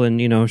cool.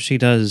 And, she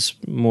does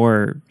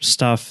more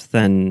stuff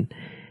than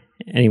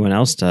anyone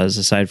else does,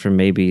 aside from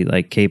maybe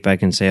like Kate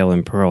Beckinsale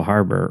in Pearl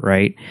Harbor,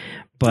 right?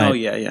 But,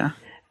 yeah.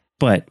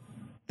 But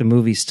the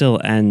movie still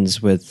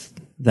ends with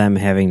them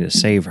having to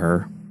save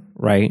her,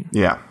 right?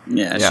 Yeah.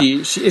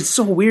 She it's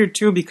so weird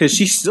too because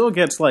she still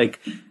gets like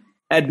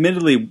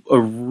admittedly a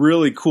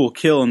really cool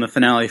kill in the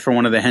finale for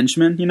one of the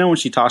henchmen. You know, when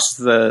she tosses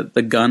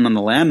the gun on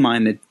the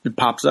landmine, it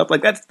pops up.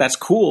 Like that's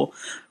cool,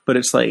 but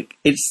it's like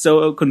it's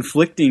so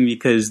conflicting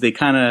because they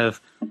kind of,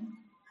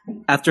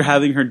 after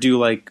having her do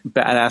like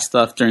badass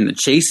stuff during the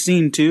chase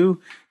scene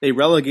too, they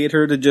relegate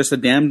her to just a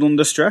damsel in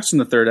distress in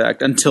the third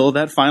act until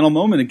that final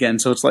moment again.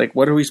 So it's like,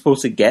 what are we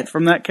supposed to get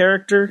from that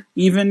character?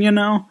 Even, you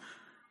know,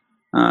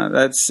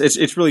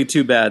 it's really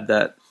too bad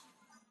that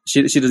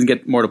she doesn't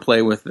get more to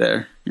play with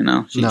there. You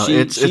know,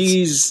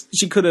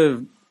 she could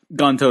have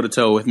gone toe to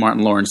toe with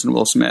Martin Lawrence and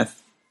Will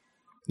Smith.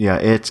 Yeah,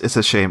 it's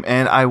a shame,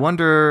 and I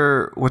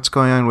wonder what's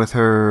going on with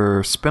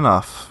her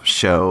spin-off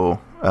show.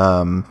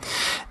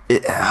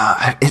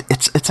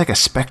 It's like a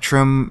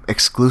Spectrum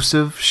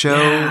exclusive show.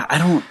 Yeah,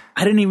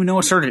 I didn't even know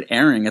it started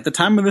airing at the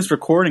time of this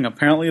recording.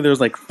 Apparently, there's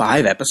like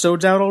 5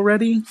 episodes out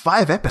already.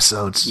 5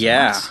 episodes.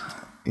 Yeah,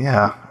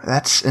 yeah.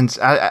 That's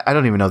I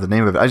don't even know the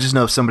name of it. I just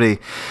know if somebody.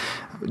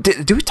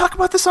 Did we talk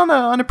about this on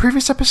a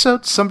previous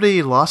episode?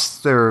 Somebody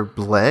lost their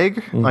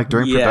leg like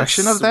during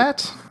production of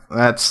that.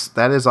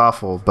 That is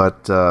awful,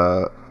 but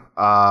the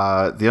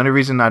only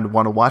reason I'd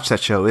want to watch that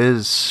show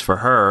is for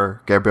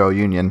her, Gabrielle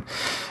Union,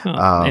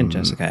 and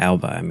Jessica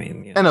Alba. I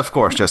mean, and of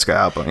course Jessica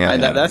Alba. Yeah,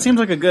 that seems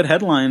like a good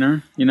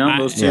headliner. You know,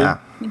 those two. Yeah.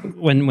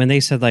 When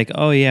they said like,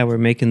 "Oh yeah, we're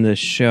making this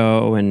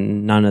show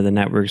and none of the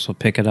networks will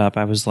pick it up,"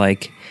 I was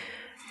like,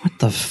 what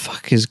the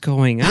fuck is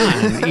going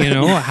on? You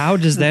know, how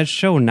does that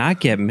show not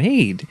get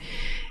made?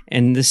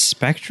 And this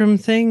Spectrum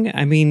thing,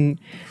 I mean,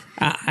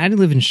 I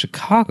live in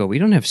Chicago. We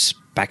don't have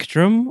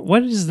Spectrum.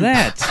 What is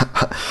that?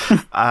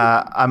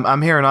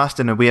 I'm here in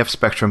Austin and we have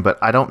Spectrum, but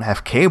I don't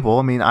have cable.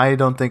 I mean, I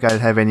don't think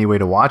I'd have any way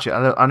to watch it.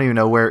 I don't even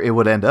know where it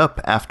would end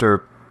up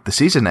after the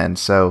season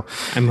ends. So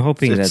I'm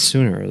hoping that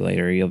sooner or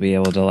later you'll be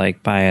able to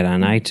like buy it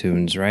on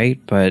iTunes, right?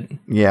 But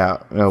yeah,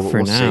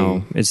 for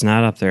now, it's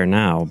not up there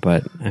now.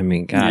 But I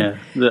mean, God,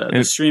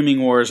 the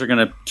streaming wars are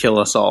going to kill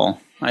us all.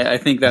 I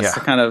think that's the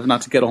kind of,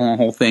 not to get on the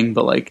whole thing,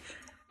 but like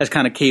that's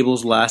kind of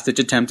cable's last ditch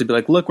attempt to be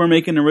like, look, we're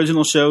making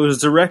original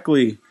shows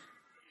directly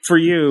for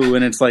you,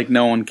 and it's like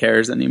no one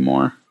cares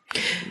anymore.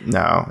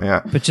 No,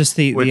 yeah, but just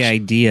the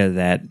idea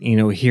that, you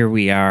know, here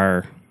we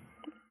are.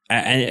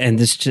 And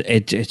this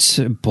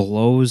it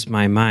blows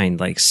my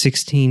mind. Like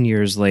 16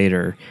 years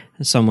later,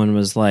 someone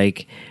was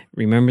like,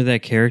 "Remember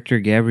that character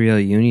Gabrielle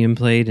Union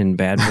played in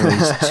Bad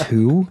Boys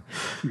 2?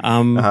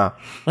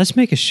 Let's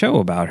make a show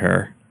about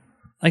her."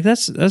 Like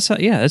that's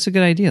a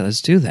good idea.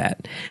 Let's do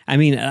that. I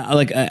mean,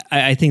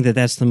 I think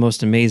that's the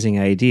most amazing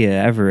idea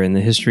ever in the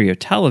history of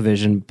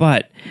television.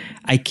 But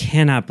I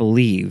cannot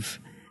believe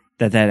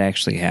that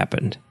actually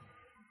happened.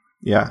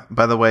 Yeah.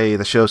 By the way,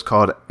 the show's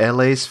called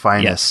LA's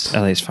Finest. Yes,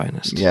 LA's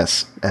Finest.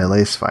 Yes,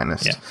 LA's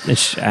Finest.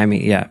 Yeah. I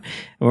mean, yeah.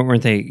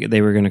 Weren't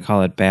they were going to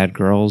call it Bad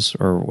Girls,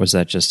 or was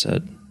that just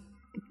a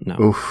no?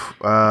 Oof.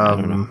 I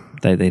don't know.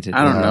 They did.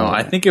 I don't know.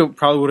 I think it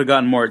probably would have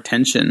gotten more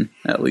attention,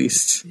 at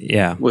least.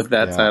 Yeah. With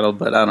that title,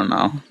 but I don't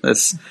know. But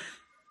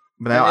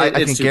now I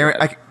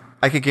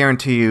can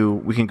guarantee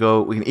you we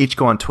can each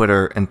go on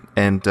Twitter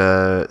and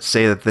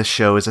say that this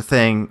show is a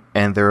thing,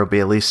 and there will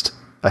be at least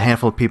a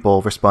handful of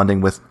people responding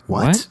with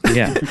what?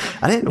 Yeah,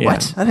 I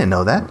didn't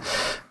know that.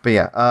 But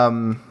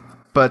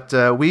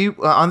yeah, we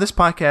on this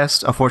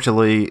podcast,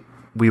 unfortunately,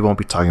 we won't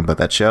be talking about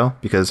that show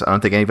because I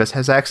don't think any of us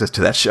has access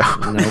to that show.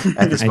 Nope.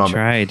 At this moment.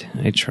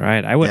 I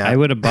tried. I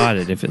would have bought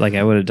it if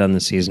I would have done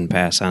the season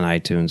pass on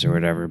iTunes or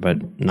whatever,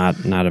 but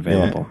not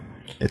available.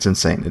 Yeah. It's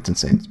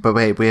insane. But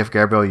hey, we have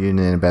Gabrielle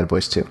Union and Bad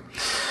Boys too.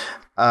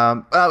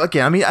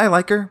 Again, I mean, I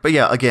like her, but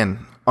yeah,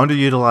 again,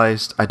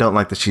 underutilized. I don't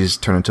like that she's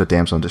turned into a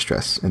damsel in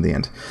distress in the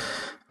end.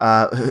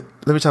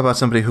 Let me talk about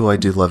somebody who I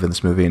do love in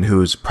this movie and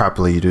who's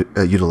properly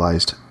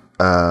utilized,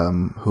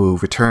 who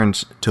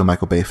returns to a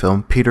Michael Bay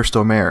film, Peter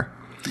Stormare.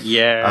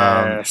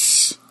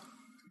 Yes.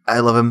 I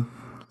love him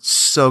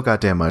so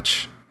goddamn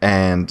much.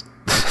 And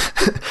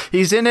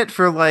he's in it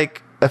for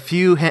like a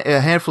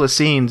handful of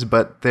scenes,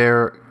 but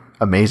they're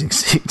amazing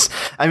scenes.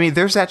 I mean,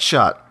 there's that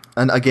shot.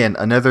 And again,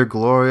 another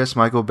glorious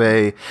Michael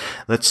Bay,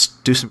 let's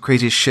do some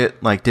crazy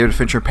shit like David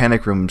Fincher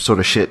Panic Room sort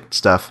of shit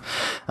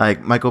stuff.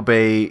 Like Michael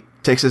Bay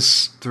takes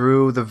us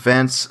through the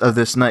vents of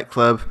this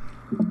nightclub,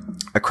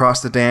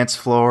 across the dance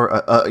floor,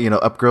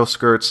 up girl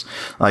skirts,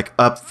 like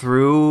up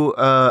through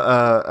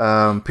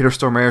Peter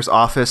Stormare's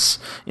office,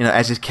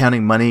 as he's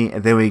counting money,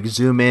 and then we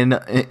zoom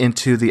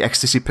into the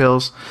ecstasy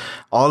pills,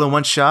 all in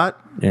one shot.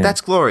 Yeah.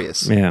 That's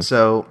glorious. Yeah.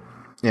 So.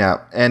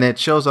 Yeah, and it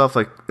shows off,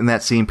 like, in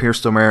that scene, Peter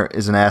Stormare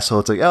is an asshole.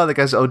 It's like, oh, the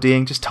guy's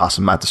ODing, just toss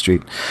him out the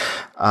street.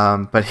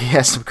 But he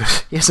has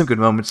some good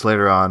moments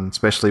later on,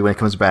 especially when he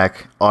comes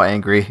back all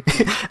angry.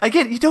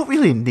 Again, you don't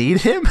really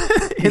need him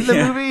in the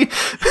movie.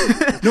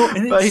 No,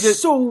 and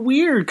it's so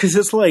weird, because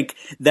it's like,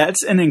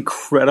 that's an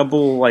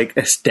incredible, like,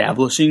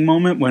 establishing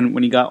moment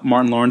when you got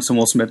Martin Lawrence and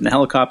Will Smith in the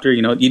helicopter,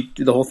 you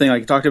do the whole thing like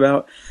you talked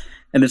about,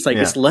 and it's like,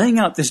 it's laying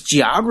out this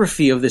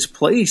geography of this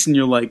place, and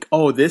you're like,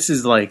 oh, this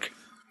is like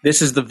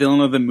this is the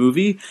villain of the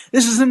movie.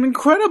 This is an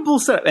incredible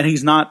setup. And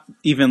he's not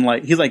even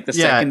like, he's like the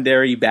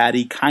secondary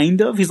baddie,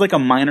 kind of. He's like a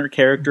minor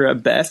character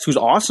at best who's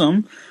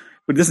awesome,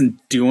 but doesn't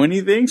do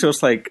anything. So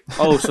it's like,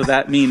 oh, so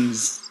that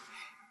means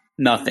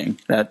nothing.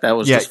 That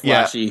was just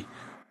flashy. Yeah.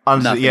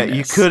 Honestly,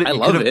 you could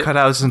have cut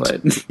out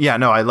his yeah,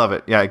 no, I love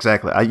it. Yeah,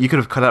 exactly. You could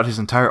have cut out his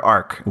entire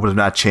arc. It would have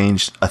not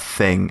changed a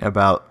thing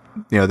about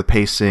the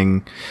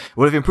pacing.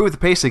 Would have improved the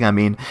pacing, I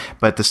mean,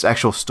 but this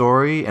actual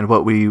story and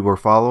what we were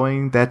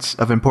following that's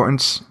of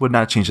importance would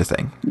not change a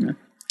thing. Yeah.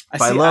 I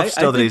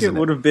think it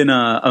would have been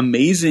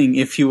amazing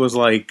if he was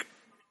like,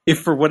 if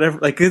for whatever,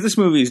 like this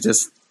movie is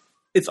just,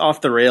 it's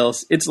off the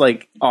rails. It's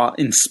like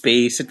in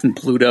space. It's in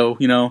Pluto.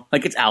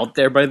 Like it's out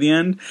there by the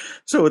end.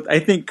 So I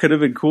think could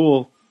have been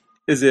cool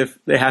is if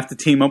they have to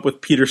team up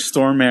with Peter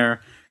Stormare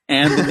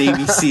and the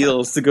Navy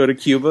SEALs to go to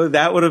Cuba.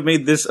 That would have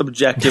made this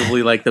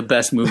objectively like the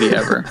best movie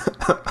ever.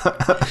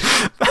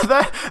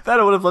 that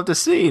I would have loved to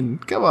see.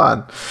 Come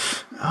on.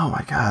 Oh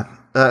my God.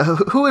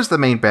 Who is the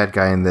main bad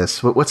guy in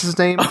this? What's his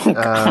name? Oh,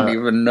 I don't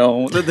even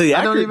know. The actor,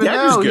 I don't even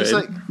know.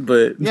 Good,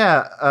 but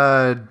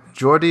yeah,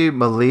 Jordi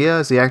Malia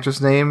is the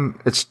actor's name.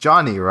 It's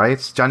Johnny, right?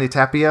 It's Johnny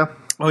Tapia.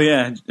 Oh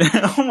yeah!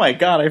 Oh my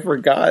God, I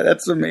forgot.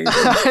 That's amazing.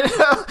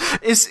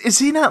 Is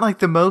he not like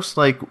the most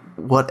like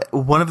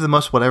one of the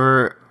most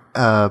whatever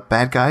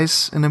bad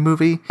guys in a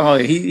movie? Oh,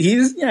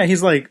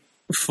 he's like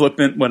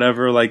flippant,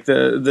 whatever. Like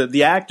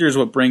the actor is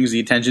what brings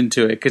the attention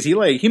to it because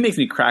he makes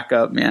me crack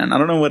up, man. I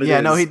don't know what it is. Yeah,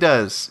 no, he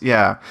does.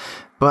 Yeah,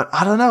 but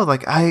I don't know.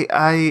 Like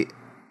the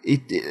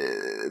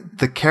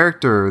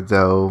character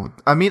though.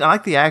 I mean, I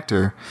like the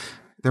actor.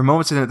 There are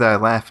moments in it that I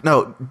laugh.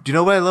 No, do you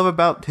know what I love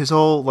about his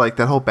whole that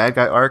whole bad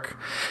guy arc?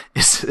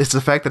 It's the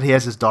fact that he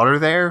has his daughter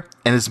there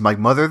and his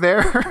mother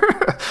there.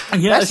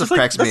 Yeah, that's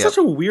such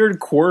a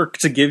weird quirk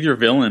to give your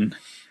villain.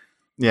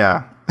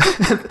 Yeah,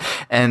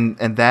 and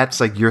that's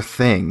like your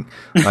thing,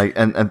 like,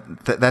 and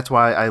that's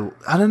why I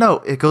don't know.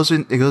 It goes,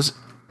 and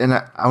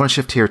I want to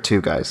shift here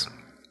too, guys.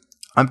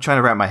 I'm trying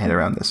to wrap my head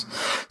around this.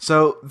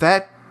 So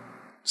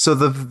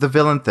the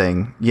villain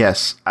thing,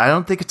 yes, I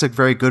don't think it's a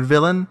very good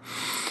villain.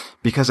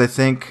 Because I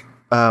think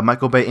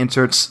Michael Bay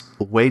inserts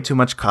way too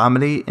much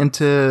comedy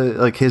into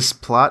like his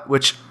plot,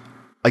 which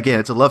again,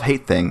 it's a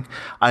love-hate thing.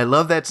 I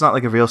love that it's not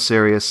like a real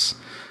serious,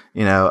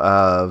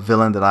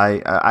 villain that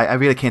I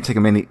really can't take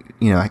him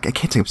I can't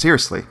take him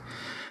seriously.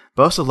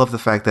 But I also love the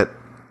fact that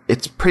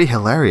it's pretty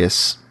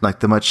hilarious, like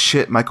the much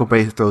shit Michael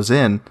Bay throws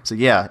in. So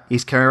yeah,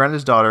 he's carrying around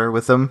his daughter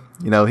with him.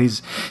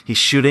 He's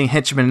shooting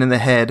henchmen in the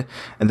head,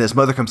 and his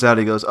mother comes out.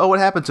 He goes, "Oh, what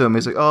happened to him?"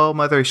 He's like, "Oh,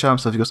 mother, he shot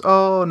himself." He goes,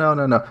 "Oh,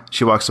 no."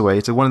 She walks away.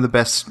 It's like one of the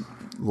best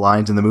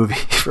lines in the movie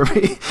for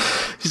me.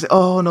 She's like,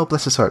 "Oh no,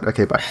 bless his heart."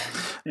 Okay, bye.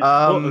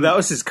 Well, that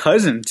was his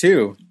cousin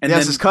too, and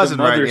then his cousin,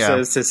 the mother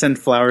says to send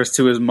flowers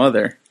to his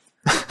mother.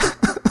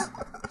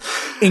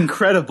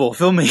 Incredible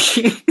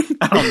filmmaking.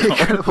 I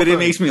don't know, but it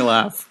makes me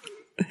laugh.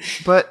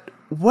 But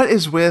what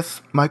is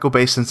with Michael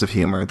Bay's sense of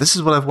humor? This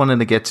is what I've wanted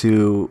to get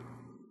to,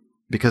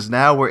 because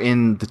now we're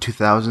in the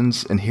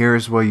 2000s, and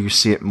here's where you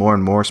see it more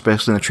and more,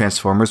 especially in the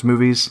Transformers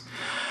movies.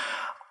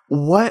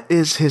 What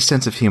is his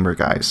sense of humor,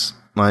 guys?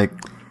 Like,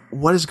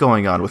 what is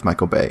going on with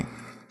Michael Bay?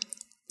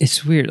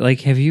 It's weird.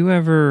 Like, have you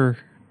ever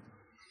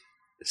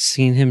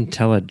seen him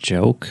tell a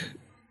joke?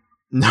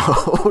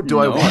 No. Do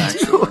I want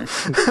to?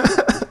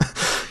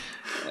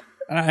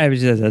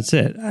 That's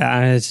it.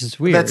 It's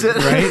just weird. That's it,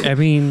 right? I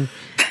mean,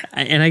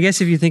 and I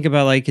guess if you think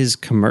about like his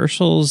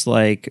commercials,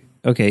 like,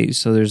 okay,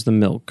 so there's the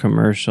milk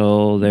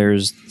commercial,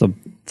 there's the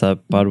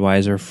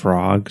Budweiser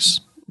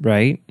frogs,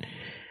 right?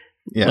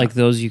 Yeah, like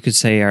those you could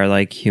say are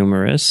like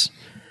humorous.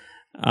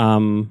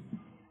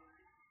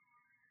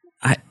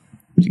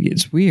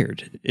 It's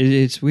weird.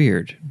 It's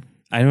weird.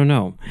 I don't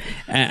know.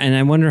 And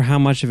I wonder how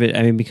much of it,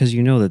 I mean, because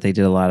that they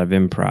did a lot of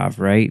improv,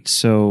 right?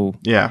 So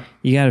yeah,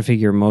 you got to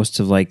figure most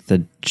of like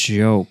the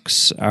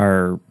jokes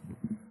are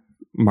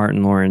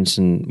Martin Lawrence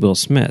and Will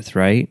Smith,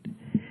 right?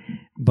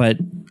 But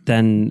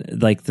then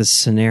like the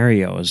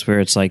scenarios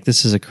where it's like,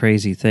 this is a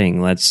crazy thing.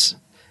 Let's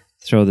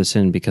throw this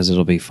in because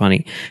it'll be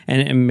funny.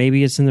 And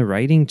maybe it's in the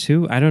writing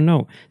too. I don't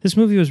know. This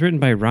movie was written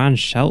by Ron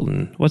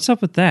Shelton. What's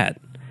up with that?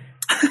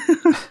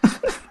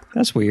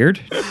 That's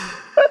weird.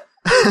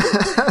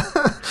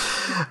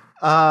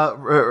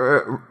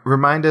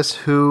 Remind us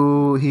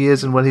who he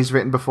is and what he's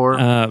written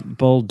before.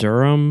 Bull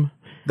Durham.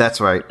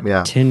 That's right.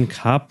 Yeah. Tin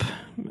Cup.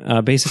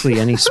 Basically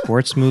any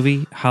sports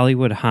movie.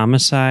 Hollywood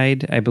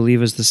Homicide, I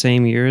believe, is the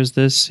same year as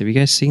this. Have you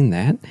guys seen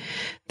that?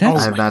 I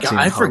have not seen.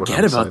 I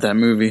forget about that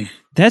movie.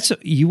 That's,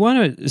 you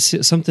want to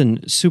see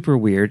something super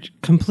weird,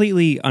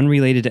 completely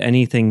unrelated to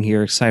anything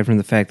here, aside from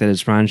the fact that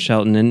it's Ron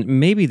Shelton, and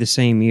maybe the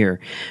same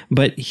year.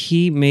 But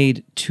he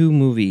made two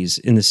movies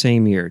in the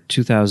same year,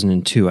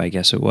 2002, I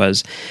guess it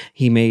was.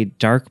 He made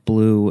Dark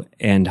Blue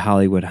and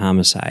Hollywood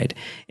Homicide.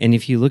 And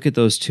if you look at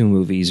those two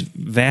movies,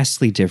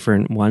 vastly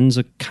different. One's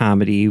a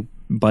comedy,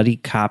 buddy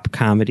cop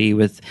comedy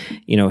with,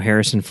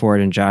 Harrison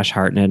Ford and Josh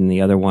Hartnett, and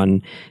the other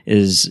one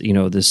is,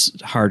 this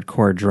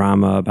hardcore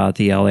drama about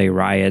the LA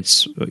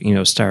riots,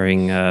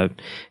 starring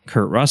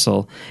Kurt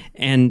Russell.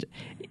 And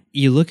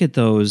you look at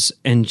those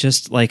and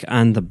just like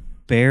on the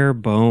bare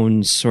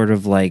bones sort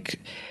of like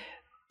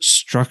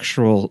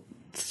structural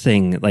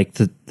thing, like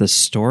the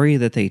story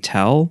that they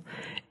tell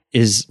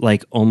is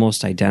like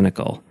almost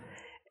identical.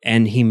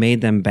 And he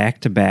made them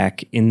back to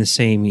back in the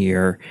same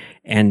year,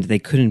 and they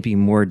couldn't be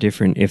more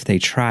different if they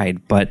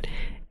tried. But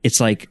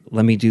it's like,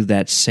 let me do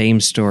that same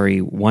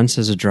story once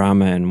as a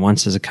drama and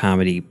once as a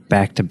comedy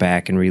back to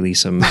back and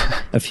release them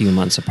a few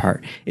months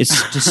apart. It's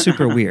just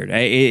super weird.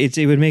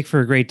 It would make for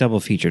a great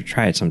double feature.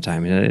 Try it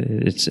sometime.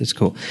 It's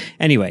cool.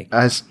 Anyway,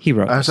 he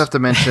wrote. I just have to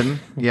mention,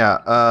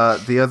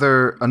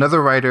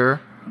 another writer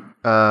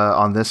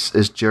on this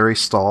is Jerry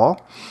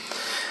Stahl,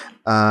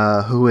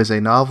 who is a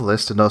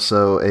novelist and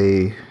also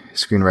a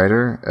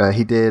screenwriter.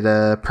 He did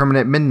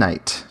Permanent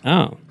Midnight.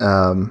 Oh.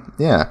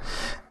 Yeah.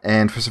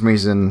 And for some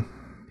reason,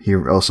 he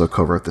also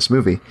co-wrote this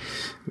movie,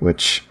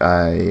 which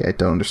I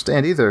don't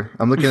understand either.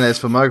 I'm looking at his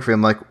filmography.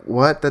 I'm like,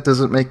 what? That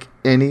doesn't make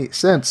any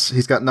sense.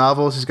 He's got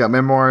novels, he's got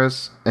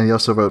memoirs, and he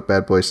also wrote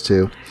Bad Boys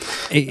 2.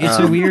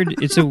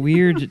 It's a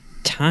weird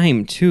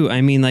time too.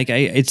 I mean, like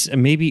it's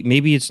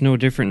maybe it's no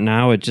different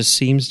now. It just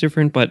seems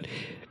different, but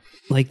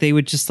like they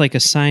would just like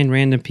assign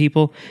random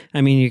people.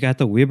 I mean, you got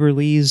the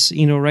Wibberleys,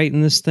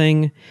 writing this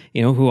thing,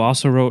 who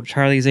also wrote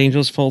Charlie's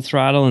Angels, Full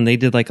Throttle, and they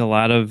did like a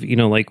lot of,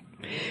 like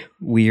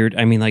weird.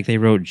 I mean, like they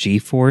wrote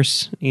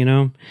G-Force,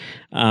 and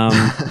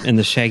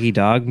the Shaggy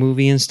Dog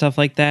movie and stuff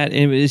like that.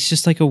 And it's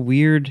just like a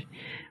weird,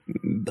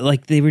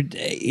 like they were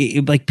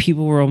like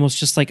people were almost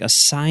just like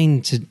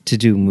assigned to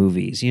do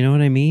movies. You know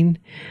what I mean?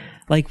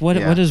 Like what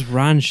does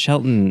Ron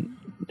Shelton?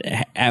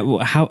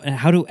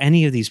 How do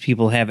any of these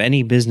people have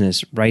any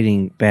business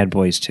writing Bad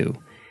Boys 2?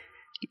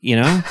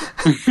 The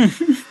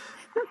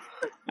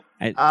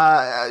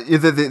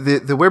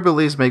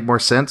Wibberleys make more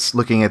sense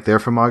looking at their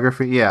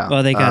filmography. Yeah.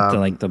 Well, they got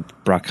the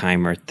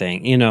Bruckheimer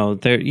thing.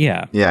 They're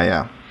yeah.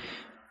 Yeah.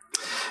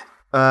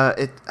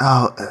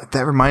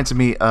 That reminds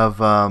me of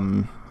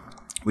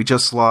we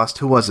just lost.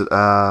 Who was it?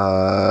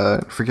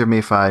 Forgive me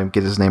if I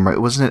get his name right.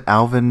 Wasn't it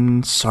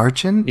Alvin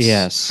Sargent?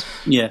 Yes.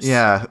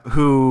 Yeah.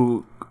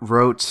 Who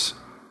wrote?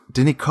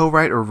 Didn't he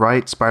co-write or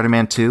write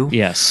Spider-Man 2?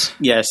 Yes.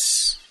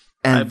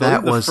 And I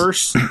believe the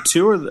first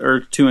two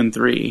or 2 and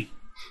 3.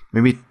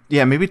 Maybe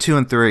 2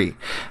 and 3.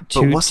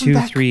 But wasn't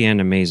that 3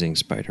 and Amazing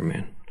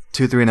Spider-Man?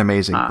 2, 3, and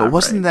Amazing. But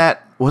wasn't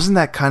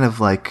that kind of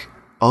like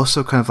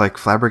also kind of like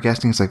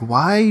flabbergasting? It's like,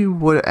 why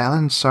would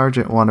Alan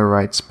Sargent want to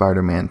write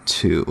Spider-Man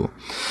 2?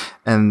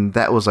 And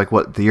that was like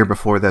what, the year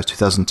before that was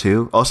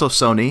 2002. Also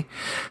Sony.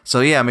 So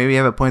yeah, maybe you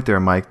have a point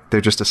there, Mike.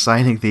 They're just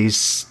assigning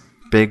these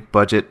big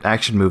budget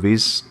action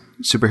movies,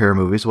 superhero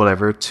movies,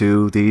 whatever,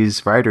 to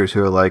these writers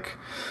who are like,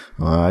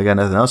 well, I got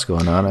nothing else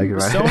going on. I can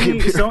write.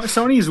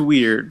 Sony's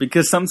weird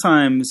because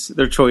sometimes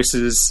their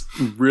choices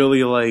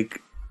really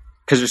like,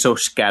 because they're so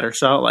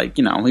scattershot, like,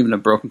 even a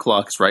broken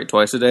clock is right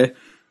twice a day.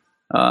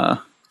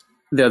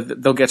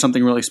 They'll get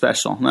something really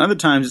special. And other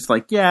times it's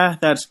like, yeah,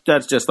 that's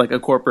just like a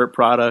corporate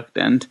product,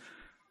 and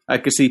I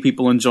could see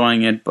people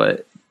enjoying it,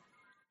 but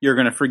you're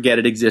going to forget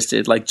it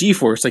existed. Like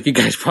G-Force, like you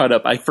guys brought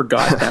up, I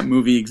forgot that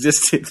movie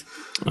existed.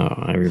 Oh,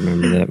 I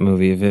remember that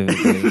movie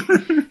vividly.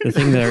 The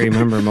thing that I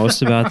remember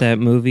most about that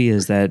movie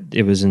is that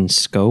it was in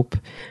scope,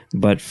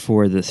 but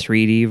for the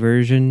 3D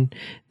version,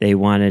 they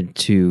wanted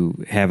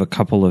to have a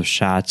couple of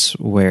shots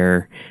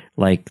where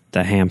like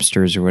the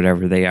hamsters or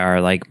whatever they are,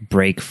 like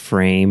break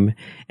frame,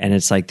 and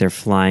it's like they're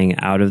flying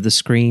out of the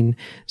screen.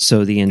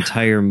 So the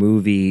entire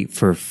movie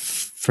for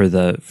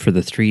the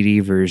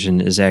 3D version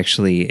is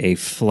actually a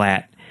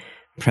flat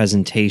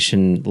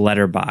presentation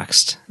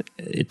letterboxed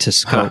to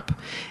scope,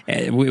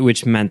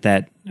 which meant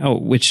that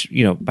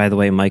by the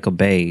way, Michael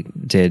Bay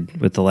did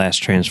with the last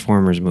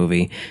Transformers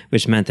movie,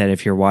 which meant that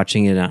if you're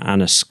watching it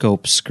on a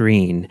scope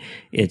screen,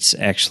 it's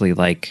actually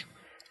like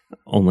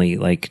only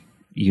like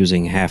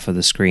using half of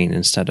the screen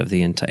instead of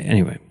the entire.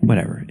 Anyway,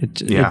 whatever.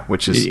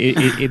 Which is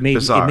it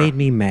made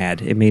me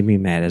mad. It made me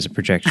mad as a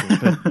projection,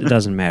 but it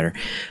doesn't matter.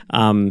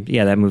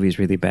 That movie is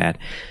really bad.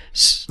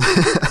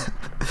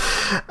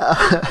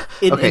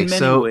 In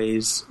many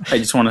ways, I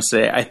just want to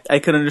say I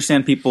could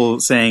understand people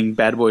saying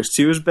Bad Boys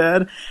 2 is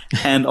bad,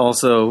 and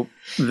also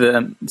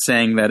them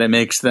saying that it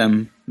makes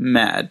them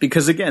mad,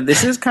 because again,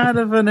 this is kind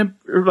of an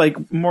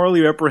like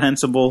morally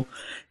reprehensible,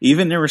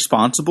 even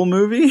irresponsible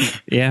movie.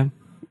 Yeah.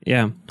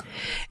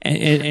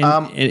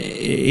 And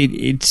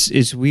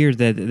it's weird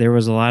that there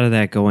was a lot of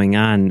that going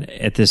on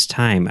at this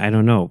time. I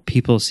don't know.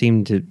 People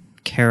seem to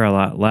care a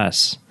lot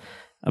less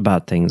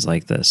about things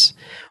like this,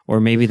 or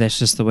maybe that's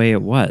just the way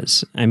it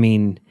was. I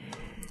mean,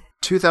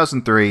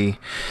 2003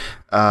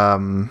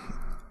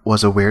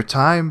 was a weird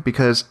time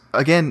because,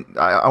 again,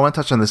 I want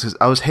to touch on this because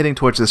I was heading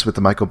towards this with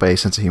the Michael Bay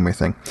sense of humor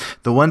thing.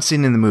 The one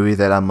scene in the movie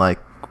that I'm like,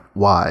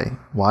 why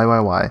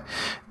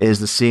is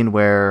the scene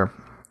where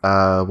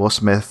Will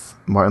Smith,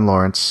 Martin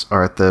Lawrence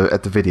are at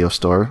the video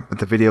store, at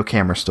the video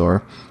camera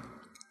store,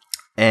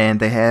 and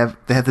they have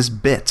this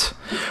bit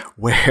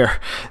where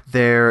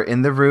they're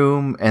in the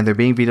room and they're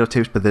being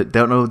videotaped, but they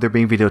don't know they're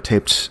being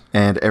videotaped,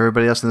 and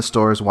everybody else in the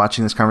store is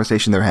watching this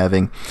conversation they're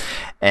having,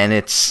 and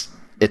it's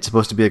it's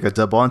supposed to be like a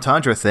double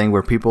entendre thing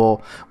where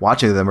people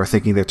watching them are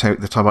thinking they're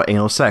talking about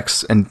anal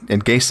sex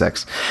and gay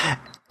sex.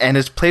 And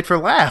it's played for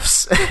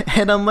laughs.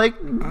 And I'm like,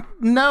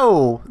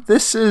 no,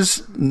 this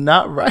is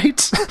not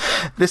right.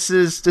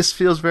 This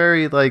feels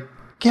very like,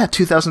 yeah,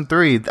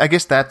 2003. I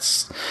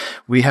guess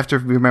we have to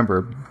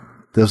remember,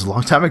 that was a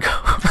long time ago.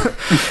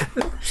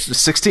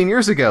 16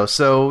 years ago.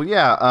 So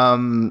yeah,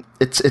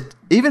 it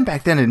even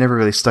back then it never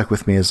really stuck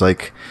with me as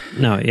like,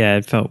 no, yeah,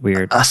 it felt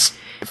weird.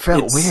 It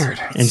felt weird.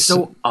 And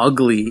so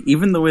ugly.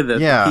 Even the way that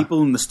the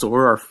people in the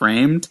store are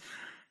framed,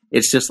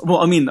 it's just, well,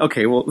 I mean,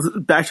 okay, well,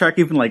 backtrack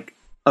even like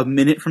a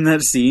minute from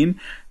that scene,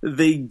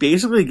 they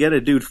basically get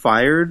a dude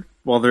fired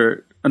while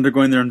they're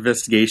undergoing their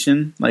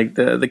investigation. Like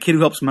the kid who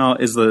helps them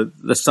out is the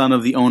son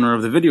of the owner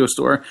of the video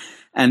store,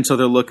 and so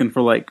they're looking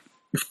for like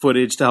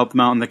footage to help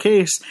them out in the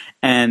case,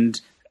 and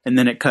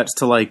then it cuts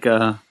to like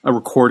a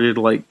recorded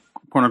like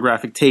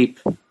pornographic tape,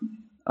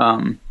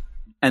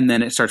 and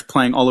then it starts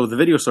playing all over the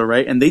video store,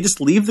 right? And they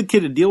just leave the kid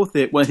to deal with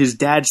it when his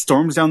dad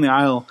storms down the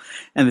aisle,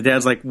 and the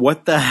dad's like,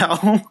 "What the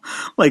hell?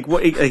 Like,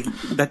 what? Like,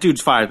 that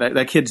dude's fired.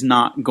 That kid's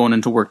not going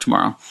into work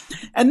tomorrow."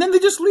 And then they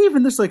just leave,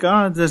 and it's like,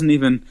 oh, it doesn't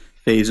even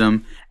phase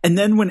them. And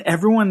then when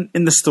everyone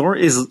in the store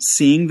is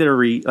seeing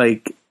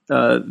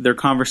their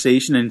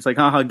conversation, and it's like,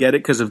 haha, get it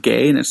because of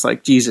gay, and it's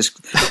like, Jesus,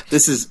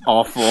 this is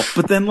awful.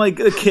 But then like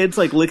the kid's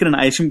like licking an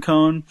ice cream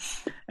cone,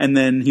 and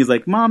then he's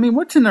like, "Mommy,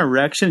 what's an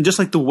erection?" Just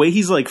like the way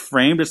he's like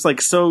framed, it's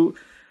like, so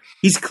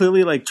he's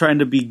clearly like trying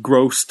to be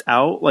grossed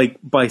out, like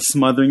by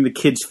smothering the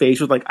kid's face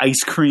with like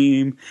ice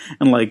cream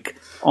and like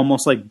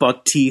almost like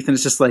buck teeth, and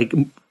it's just like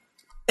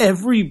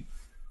every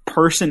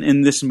person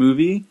in this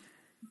movie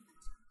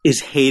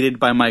is hated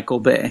by Michael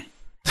Bay,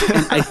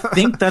 and I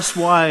think that's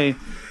why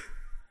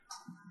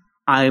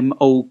I'm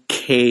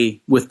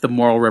okay with the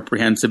moral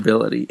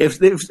reprehensibility.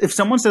 If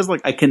someone says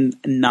like I can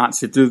not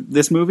sit through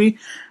this movie,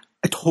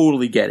 I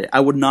totally get it. I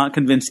would not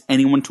convince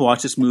anyone to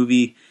watch this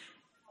movie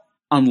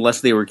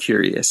unless they were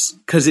curious,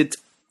 because it's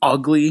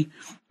ugly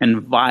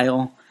and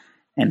vile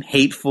and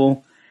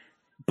hateful.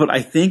 But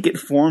I think it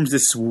forms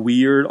this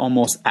weird,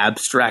 almost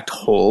abstract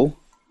whole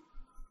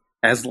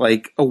as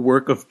like a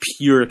work of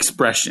pure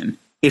expression.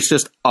 It's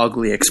just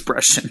ugly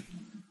expression.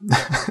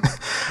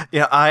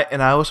 Yeah,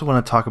 I also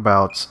want to talk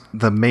about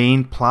the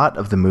main plot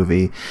of the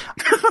movie.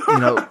 You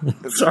know,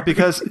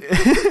 because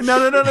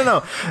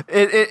no.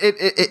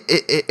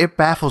 It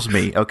baffles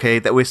me. Okay,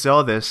 that we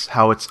saw this,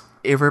 how it's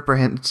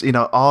irreprehensibly, you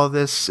know, all of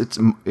this, it's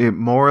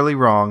morally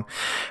wrong,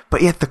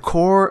 but yet the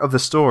core of the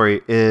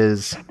story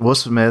is Will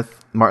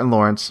Smith, Martin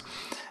Lawrence.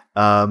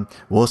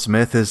 Will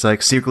Smith is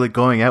like secretly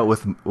going out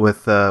with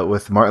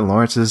Martin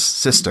Lawrence's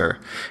sister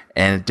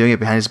and doing it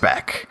behind his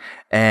back.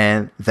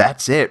 And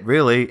that's it,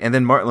 really. And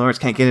then Martin Lawrence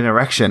can't get an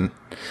erection.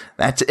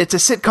 It's a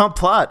sitcom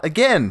plot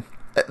again,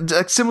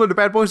 like similar to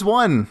Bad Boys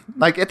 1.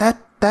 Like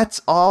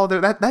that's all.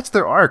 That's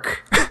their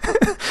arc.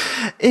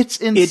 It's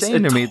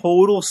insane to me. It's a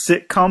total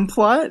sitcom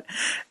plot,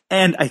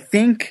 and I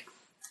think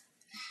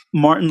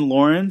Mike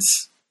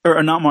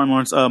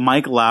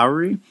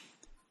Lowry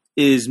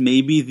is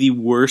maybe the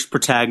worst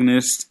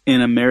protagonist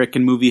in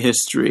American movie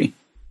history,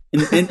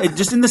 and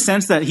just in the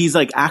sense that he's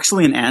like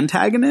actually an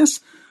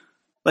antagonist.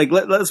 Like,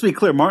 let's be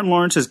clear, Martin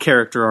Lawrence's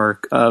character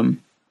arc,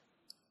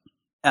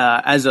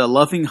 as a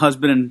loving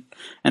husband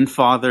and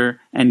father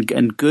and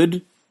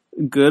good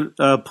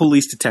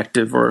police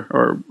detective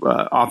or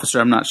officer,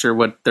 I'm not sure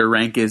what their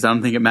rank is. I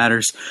don't think it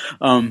matters.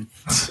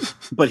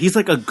 But he's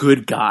like a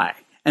good guy.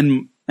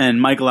 And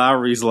Mike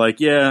Lowry's like,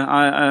 yeah,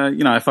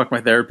 I fucked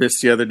my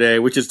therapist the other day,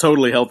 which is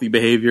totally healthy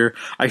behavior.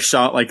 I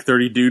shot like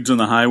 30 dudes on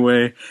the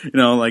highway. You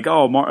know, like,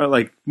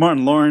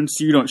 Martin Lawrence,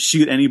 you don't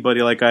shoot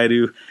anybody like I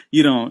do.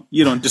 You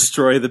don't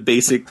destroy the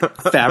basic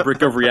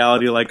fabric of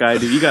reality like I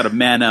do. You got to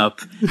man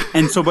up.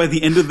 And so by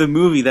the end of the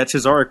movie, that's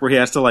his arc where he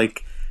has to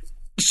like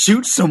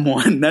shoot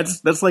someone.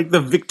 That's like the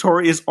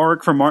victorious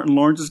arc for Martin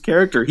Lawrence's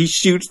character. He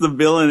shoots the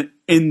villain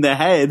in the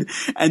head,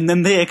 and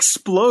then they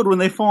explode when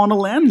they fall on a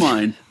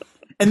landmine.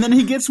 And then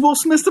he gets Will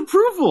Smith's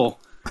approval.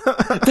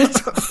 That's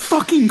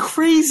fucking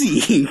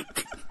crazy.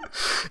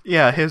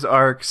 Yeah, his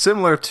arc,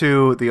 similar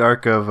to the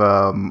arc of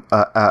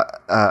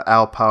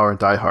Al Power and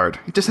Die Hard.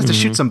 He just has to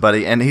shoot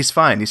somebody, and he's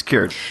fine. He's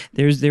cured.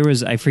 There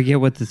was, I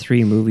forget what the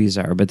 3 movies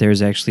are, but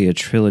there's actually a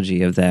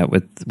trilogy of that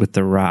with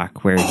The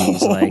Rock, where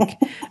he's like,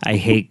 I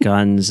hate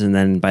guns, and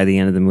then by the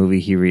end of the movie,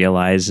 he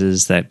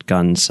realizes that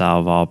guns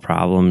solve all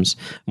problems.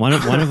 One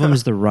of them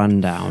is The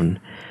Rundown.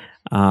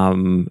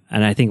 And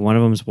I think one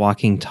of them is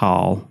Walking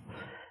Tall.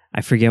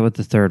 I forget what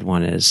the third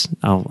one is.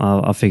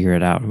 I'll figure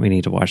it out. We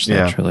need to watch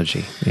that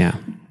trilogy. Yeah.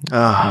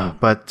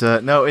 But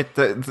no,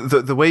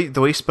 the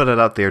way you split it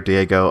out there,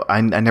 Diego,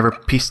 I never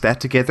pieced that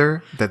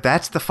together.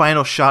 That's the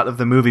final shot of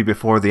the movie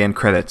before the end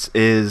credits.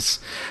 Is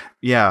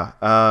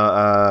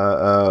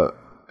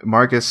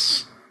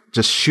Marcus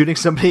just shooting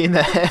somebody in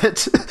the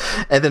head,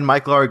 and then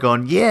Mike Lowry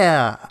going,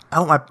 "Yeah, I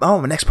want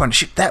my next partner to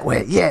shoot that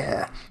way."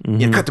 Yeah,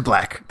 cut to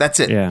black. That's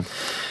it. Yeah.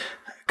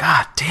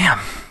 God damn.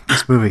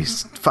 this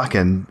movie's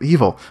fucking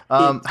evil.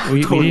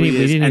 We didn't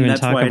even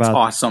that's talk why about it's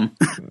awesome.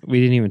 we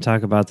didn't even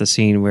talk about the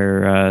scene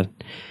where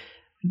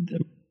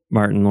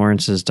Martin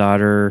Lawrence's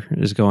daughter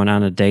is going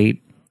on a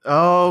date.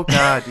 Oh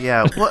God,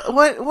 yeah.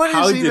 What is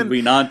How even? did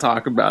we not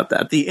talk about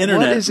that? The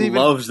internet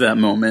loves that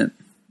moment.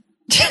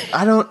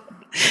 I don't.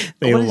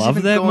 They what is love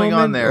even that going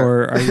moment, on there?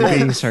 or are you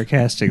being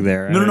sarcastic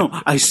there? No.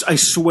 I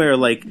swear,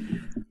 like,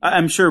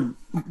 I'm sure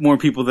more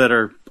people that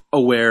are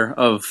aware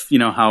of,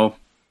 how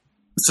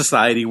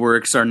society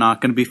works are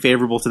not going to be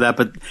favorable to that.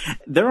 But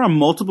there are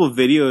multiple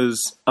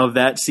videos of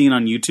that scene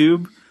on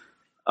YouTube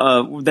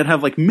that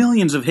have like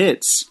millions of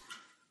hits.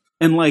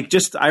 And like,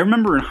 I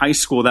remember in high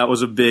school, that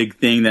was a big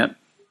thing that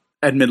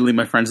admittedly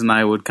my friends and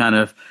I would kind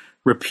of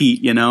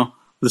repeat,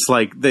 this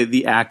like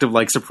the act of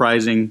like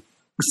surprising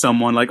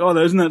someone like, oh,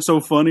 isn't that so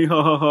funny?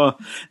 Ha ha ha.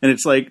 And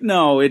it's like,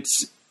 no,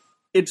 it's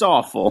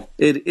awful.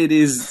 It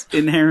is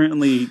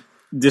inherently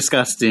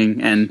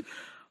disgusting and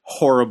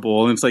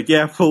horrible. And it's like,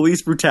 yeah,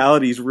 police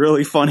brutality is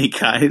really funny,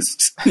 guys.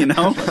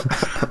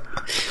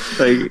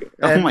 Like,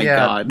 oh my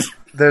God.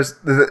 There's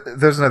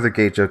another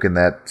gay joke in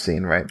that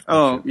scene, right?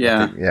 Oh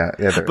yeah. Yeah.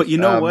 But you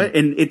know what?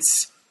 And it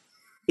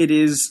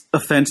is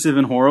offensive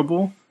and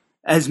horrible,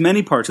 as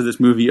many parts of this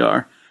movie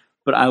are.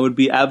 But I would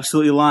be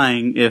absolutely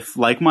lying if,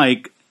 like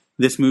Mike,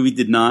 this movie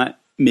did not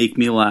make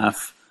me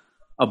laugh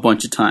a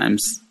bunch of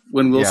times.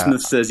 When Will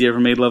Smith says, "You ever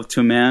made love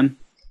to a man?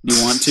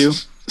 You want to?"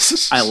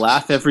 I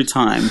laugh every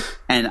time,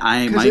 and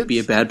I might be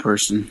a bad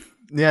person.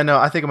 Yeah, no,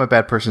 I think I'm a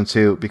bad person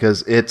too,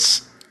 because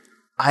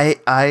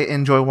I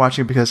enjoy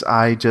watching it because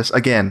I just,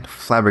 again,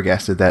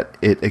 flabbergasted that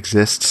it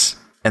exists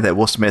and that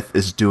Will Smith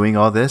is doing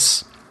all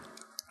this.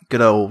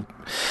 Good old.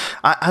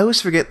 I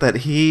always forget that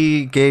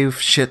he gave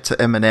shit to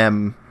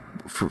Eminem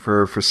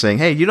for saying,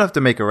 "Hey, you don't have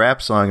to make a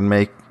rap song and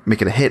make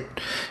it a hit."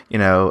 He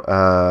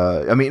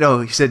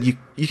said you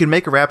can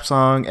make a rap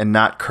song and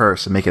not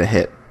curse and make it a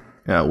hit.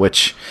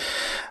 Which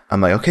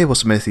I'm like, okay, Will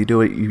Smith, you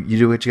do it. You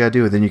do what you gotta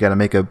do, and then you gotta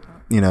make a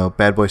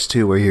Bad Boys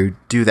 2 where you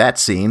do that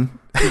scene.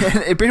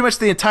 And pretty much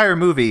the entire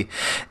movie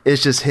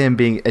is just him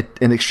being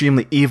an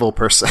extremely evil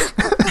person.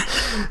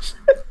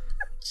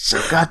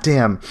 So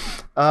goddamn.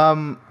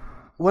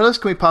 What else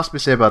can we possibly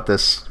say about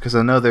this? Because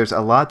I know there's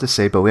a lot to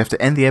say, but we have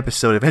to end the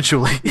episode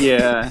eventually.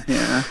 Yeah.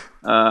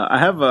 I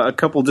have a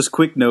couple just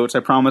quick notes.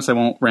 I promise I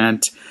won't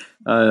rant.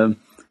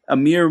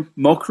 Amir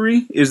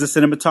Mokri is the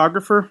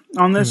cinematographer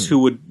on this, who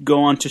would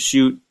go on to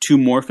shoot 2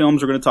 more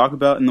films we're going to talk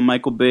about in the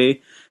Michael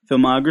Bay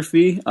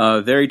filmography.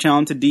 Very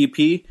talented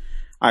DP.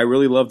 I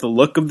really love the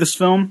look of this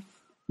film,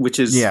 which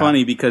is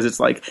funny because it's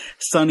like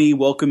sunny,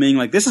 welcoming.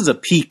 Like, this is a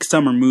peak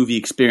summer movie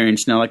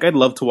experience now. Like, I'd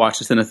love to watch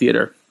this in a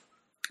theater.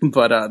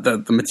 But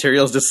the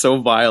material is just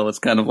so vile, it's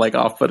kind of like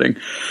off-putting.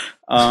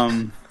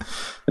 The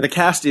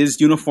cast is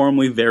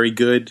uniformly very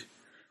good.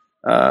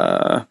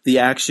 The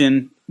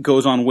action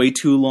goes on way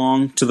too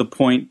long, to the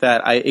point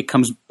that I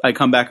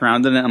come back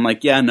around in it. I'm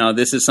like, yeah, no,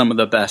 this is some of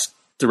the best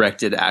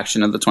directed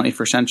action of the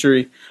 21st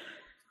century.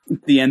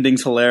 The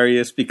ending's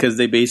hilarious because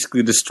they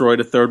basically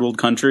destroyed a third world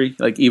country,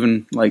 like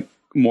even like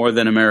more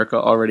than America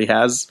already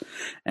has,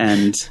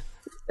 and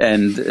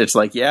it's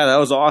like, yeah, that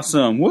was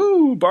awesome,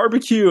 woo,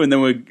 barbecue, and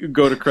then we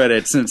go to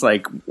credits, and it's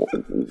like,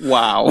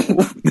 wow,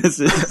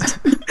 this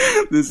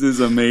is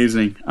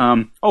amazing.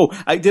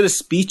 I did a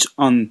speech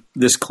on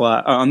this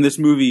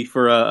movie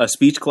for a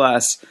speech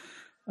class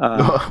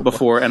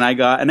before, and I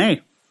got an A.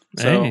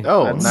 So, hey,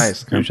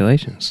 nice,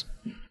 congratulations.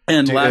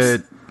 And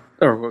let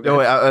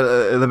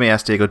me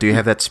ask Diego, do you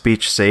have that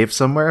speech saved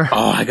somewhere?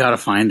 Oh, I gotta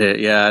find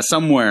it. Yeah,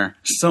 somewhere.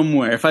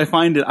 If I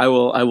find it, I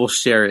will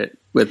share it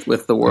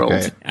with the world.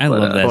 Okay. I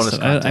love that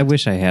stuff. I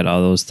wish I had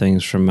all those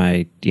things from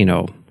my,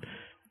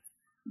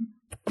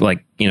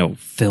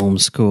 film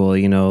school,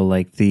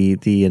 like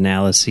the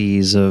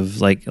analyses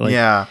of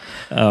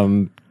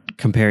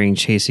comparing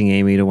Chasing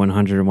Amy to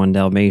 101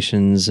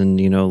 Dalmatians and,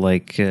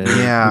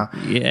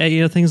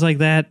 things like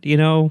that,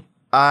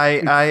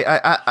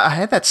 I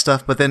had that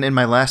stuff, but then in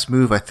my last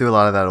move, I threw a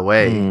lot of that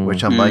away.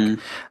 Which I'm like,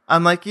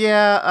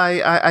 yeah,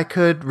 I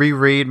could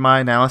reread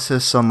my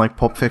analysis on like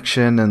Pulp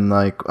Fiction and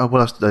like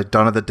what else, like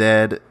Dawn of the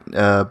Dead.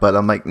 But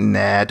I'm like,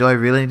 nah, do I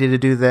really need to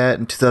do that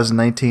in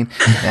 2019?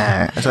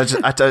 Nah. So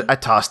I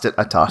tossed it.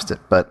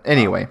 But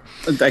anyway,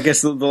 I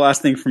guess the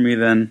last thing for me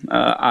then,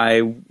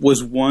 I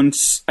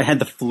had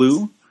the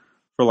flu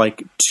for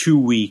like 2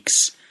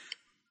 weeks,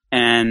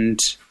 and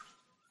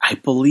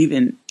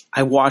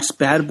I watched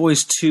Bad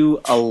Boys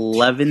 2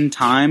 11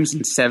 times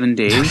in 7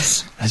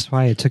 days. That's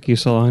why it took you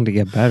so long to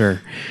get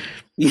better.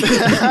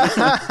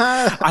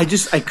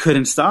 I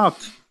couldn't stop.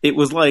 It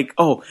was like,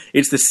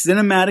 it's the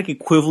cinematic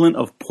equivalent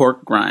of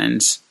pork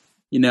grinds.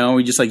 You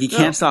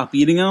can't stop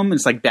eating them.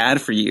 It's like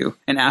bad for you.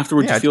 And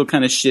afterwards you feel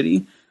kind of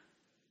shitty.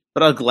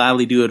 But I'll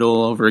gladly do it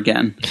all over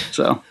again.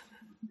 So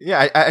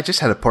yeah, I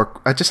just had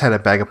a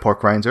bag of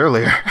pork rinds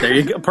earlier. There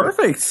you go.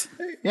 Perfect.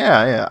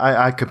 Yeah.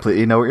 I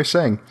completely know what you're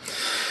saying.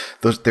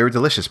 They were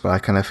delicious, but I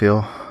kind of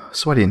feel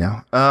sweaty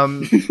now.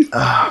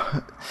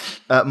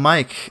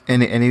 Mike,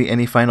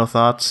 any final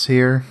thoughts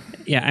here?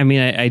 Yeah, I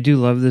mean, I do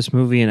love this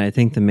movie, and I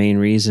think the main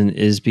reason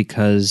is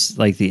because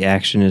like the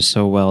action is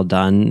so well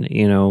done,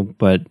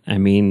 But I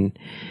mean,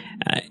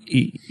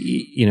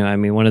 I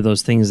mean, one of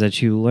those things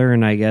that you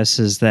learn, I guess,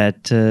 is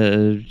that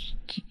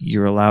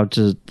you're allowed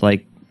to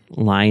like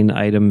line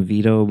item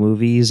veto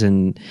movies,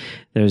 and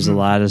there's a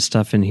lot of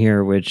stuff in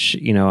here which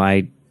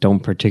I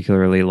don't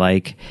particularly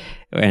like,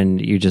 and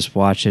you just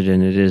watch it,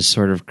 and it is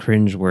sort of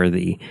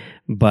cringeworthy.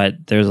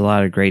 But there's a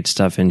lot of great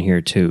stuff in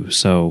here too.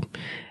 So,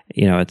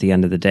 at the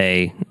end of the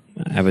day,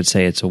 I would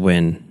say it's a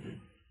win.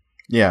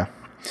 Yeah.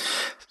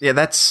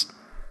 That's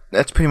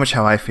pretty much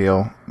how I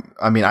feel.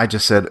 I mean, I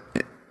just said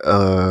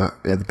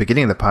at the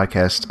beginning of the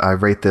podcast, I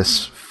rate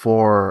this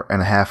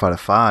 4.5 out of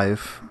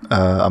 5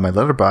 on my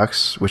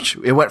Letterboxd, which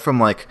it went from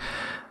like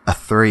a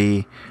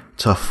 3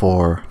 to a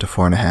 4 to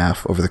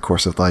 4.5 over the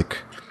course of like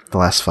the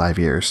last 5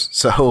 years.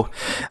 So,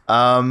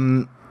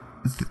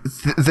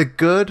 the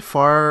good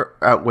far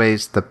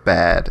outweighs the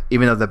bad,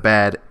 even though the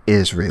bad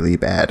is really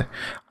bad.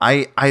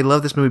 I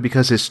love this movie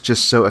because it's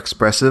just so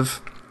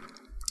expressive.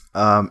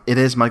 It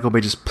is Michael Bay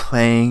just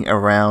playing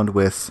around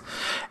with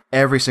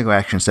every single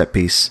action set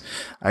piece.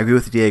 I agree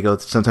with Diego.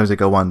 Sometimes they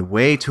go on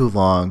way too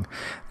long,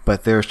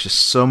 but there's just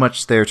so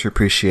much there to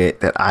appreciate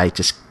that I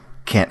just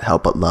can't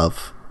help but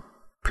love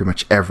pretty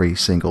much every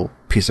single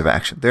piece of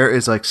action.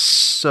 There's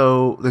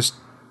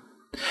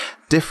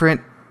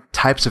different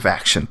types of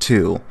action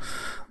too,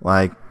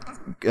 like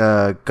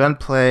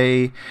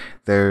gunplay.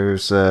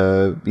 There's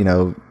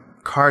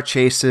car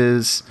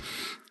chases,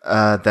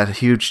 that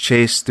huge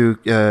chase through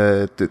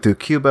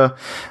Cuba.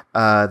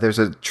 There's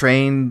a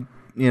train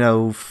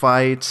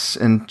fights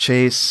and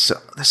chase. So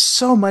there's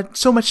so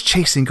much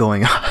chasing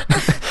going on.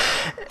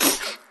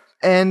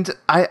 And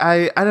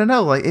I don't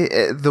know, like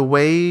the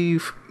way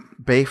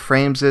Bay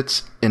frames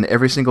it in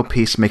every single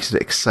piece makes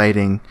it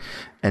exciting.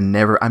 And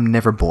I'm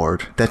never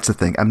bored. That's the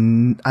thing.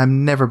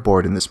 I'm never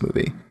bored in this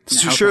movie.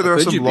 Sure, there are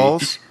some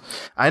lulls.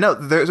 I know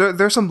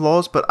there's some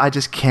lulls, but I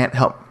just can't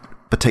help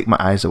but take my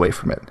eyes away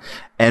from it.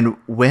 And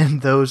when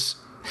they're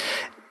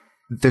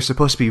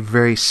supposed to be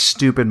very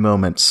stupid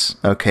moments,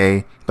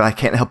 okay, but I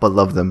can't help but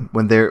love them.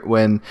 When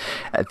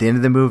at the end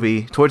of the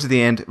movie, towards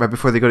the end, right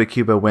before they go to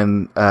Cuba,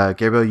 when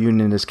Gabrielle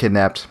Union is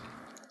kidnapped,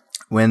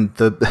 when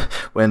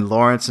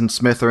Lawrence and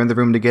Smith are in the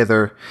room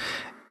together,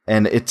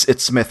 and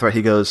it's Smith, right?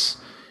 He goes,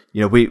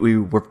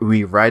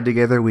 we ride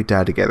together, we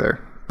die together.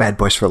 Bad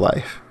boys for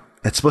life.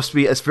 It's supposed to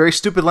be a very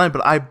stupid line,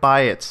 but I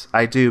buy it.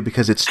 I do,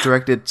 because it's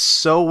directed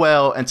so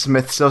well, and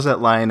Smith says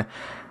that line,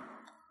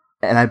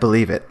 and I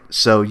believe it.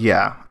 So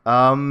yeah,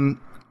 I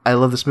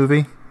love this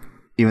movie,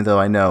 even though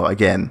I know,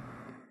 again,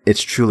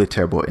 it's truly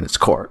terrible in its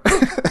core.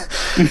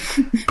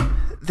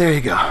 There you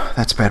go.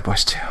 That's Bad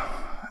Boys 2.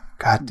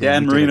 God damn.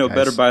 Dan Marino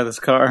better buy this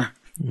car.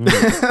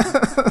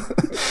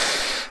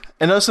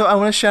 And also, I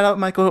want to shout out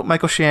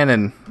Michael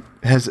Shannon.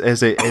 Has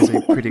a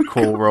pretty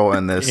cool role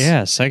in this.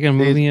 Yeah, second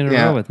movie in a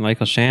row with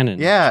Michael Shannon.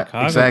 Yeah,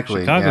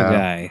 exactly. Chicago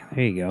guy.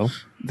 There you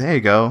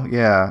go.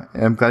 Yeah.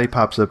 And I'm glad he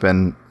pops up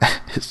and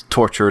is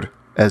tortured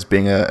as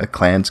being a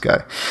Klans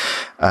guy,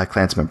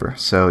 Klans member.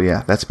 So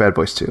yeah, that's Bad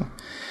Boys 2.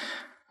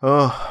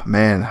 Oh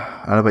man,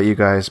 I don't know about you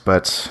guys,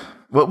 but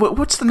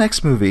what's the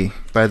next movie,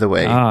 by the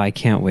way? Oh, I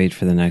can't wait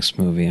for the next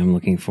movie. I'm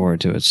looking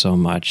forward to it so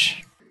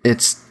much.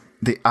 It's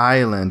The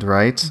Island,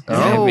 right?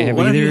 Have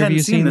either of you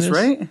seen this?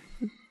 Right?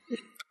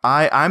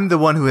 I'm the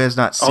one who has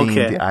not seen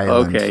The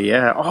Island. Okay,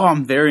 yeah. Oh,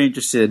 I'm very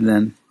interested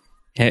then.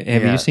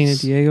 Have you seen it,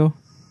 Diego?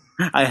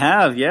 I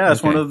have, yeah.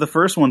 It's one of the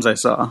first ones I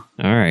saw.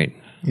 All right.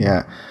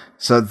 Yeah.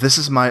 So this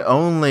is my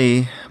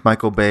only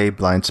Michael Bay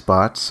blind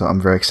spot, so I'm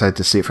very excited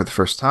to see it for the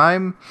first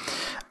time.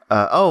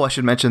 I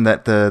should mention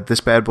that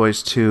this Bad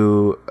Boys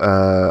 2,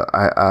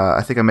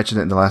 I think I mentioned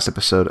it in the last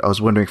episode. I was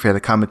wondering if it had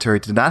a commentary.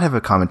 It did not have a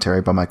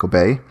commentary by Michael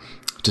Bay.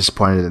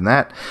 Disappointed in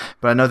that,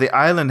 but I know The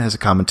Island has a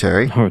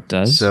commentary. Oh, it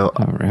does? So,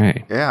 all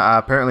right. Yeah,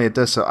 apparently it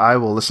does. So I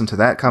will listen to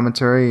that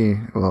commentary.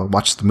 Well,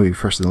 watch the movie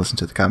first and listen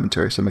to the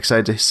commentary. So I'm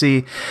excited to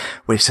see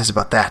what he says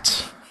about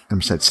that. I'm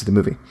excited to see the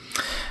movie.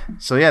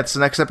 So yeah, it's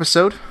the next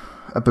episode.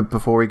 But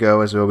before we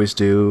go, as we always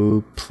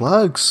do,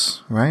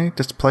 plugs, right?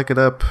 Just plug it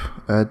up.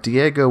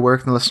 Diego, where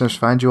can the listeners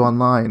find you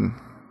online?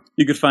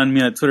 You can find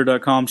me at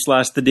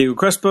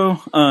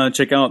twitter.com/TheDiegoCrespo.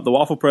 Check out The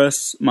Waffle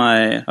Press,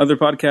 my other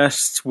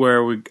podcasts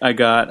where I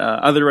got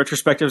other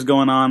retrospectives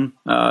going on.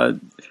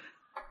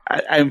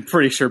 I'm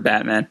pretty sure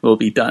Batman will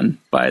be done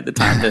by the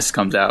time this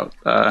comes out.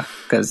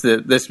 Because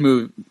this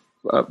movie,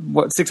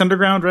 Six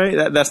Underground,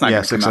 right? That's not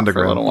going to come out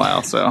for a little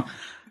while. So,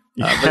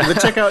 but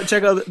check out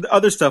the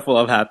other stuff will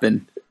have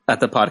happened at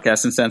the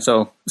podcast instead.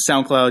 So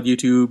SoundCloud,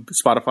 YouTube,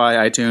 Spotify,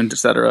 iTunes,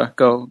 etc.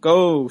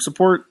 Go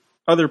support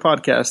other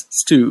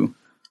podcasts too.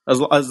 As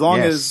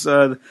long as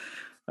you're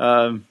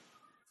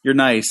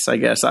nice, I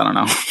guess. I don't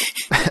know.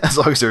 As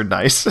long as you're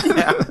nice.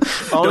 Yeah.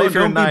 Only if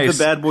you're nice. Be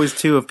the Bad Boys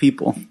 2 of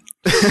people.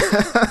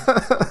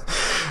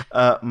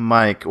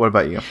 Mike, what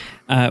about you?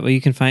 Well,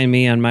 you can find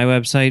me on my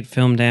website,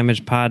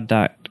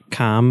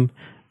 filmdamagepod.com.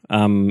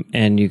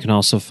 And you can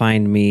also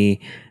find me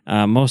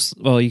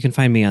you can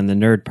find me on the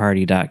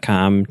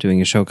nerdparty.com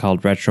doing a show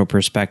called Retro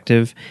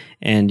Perspective.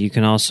 And you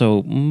can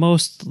also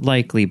most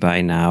likely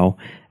by now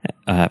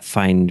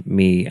find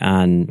me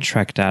on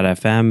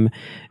Trek.fm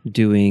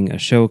doing a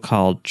show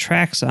called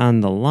Tracks on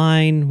the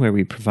Line, where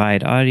we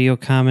provide audio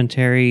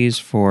commentaries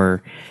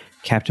for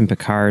Captain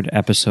Picard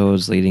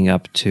episodes leading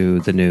up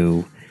to the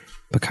new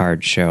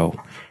Picard show.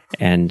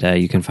 And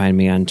you can find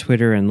me on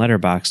Twitter and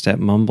Letterboxd at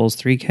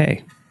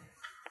Mumbles3K.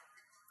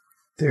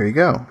 There you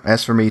go.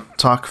 As for me,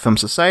 Talk Film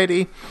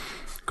Society,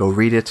 go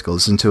read it, go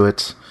listen to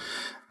it.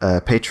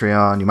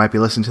 Patreon, you might be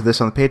listening to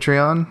this on the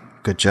Patreon.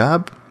 Good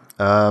job.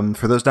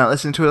 For those not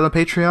listening to it on the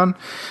Patreon,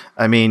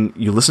 I mean,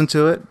 you listen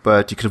to it,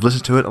 but you could have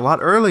listened to it a lot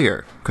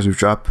earlier because we've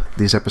dropped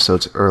these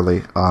episodes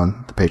early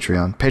on the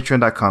Patreon.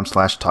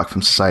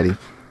 Patreon.com/TalkFilmSociety.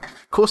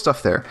 Cool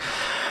stuff there.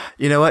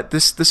 You know what?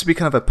 This would be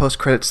kind of a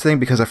post-credits thing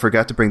because I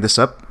forgot to bring this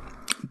up.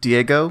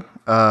 Diego,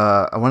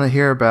 I want to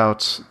hear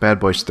about Bad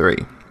Boys 3.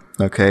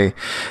 Okay?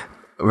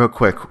 Real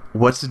quick,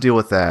 what's the deal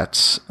with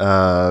that?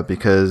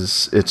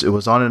 Because it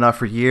was on and off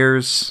for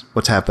years.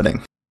 What's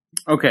happening?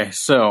 Okay,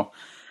 so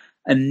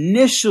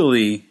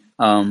initially,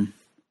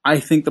 I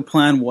think the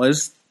plan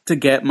was to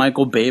get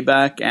Michael Bay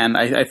back, and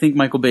I think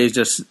Michael Bay is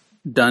just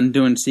done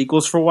doing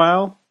sequels for a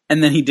while.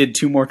 And then he did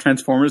 2 more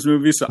Transformers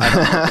movies, so I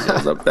don't know if he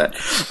goes up that.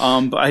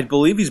 But I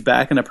believe he's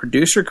back in a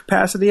producer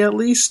capacity at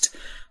least.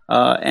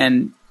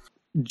 And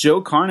Joe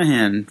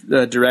Carnahan,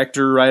 the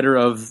director, writer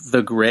of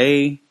The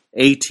Grey,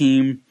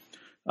 A-Team,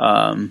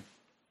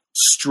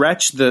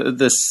 Stretch,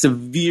 the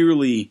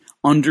severely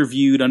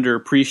underviewed,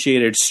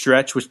 underappreciated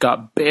Stretch, which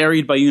got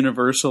buried by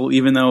Universal,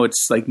 even though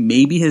it's like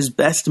maybe his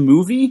best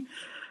movie.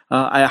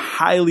 I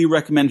highly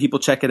recommend people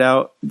check it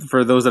out.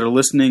 For those that are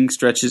listening,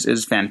 Stretch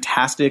is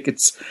fantastic.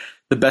 It's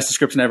the best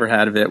description I ever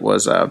had of it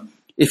was,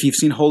 if you've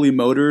seen Holy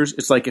Motors,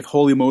 it's like if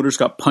Holy Motors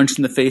got punched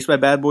in the face by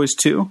Bad Boys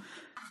 2.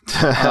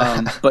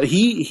 But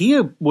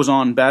he was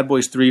on Bad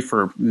Boys 3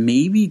 for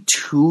maybe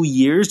 2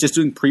 years, just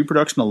doing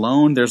pre-production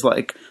alone. There's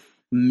like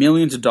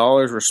millions of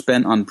dollars were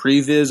spent on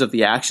previs of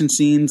the action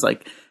scenes.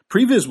 Like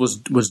previs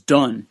was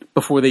done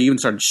before they even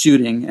started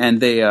shooting, and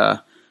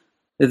there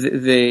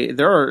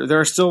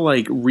are still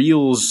like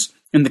reels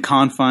in the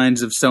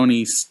confines of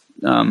Sony's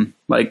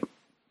like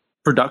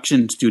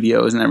production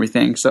studios and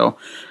everything. So,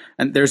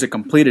 and there's a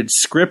completed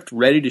script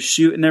ready to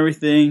shoot and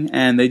everything,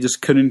 and they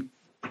just couldn't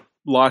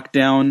lock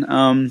down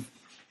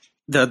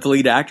the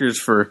lead actors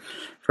for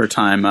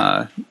time.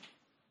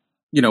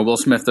 Will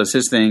Smith does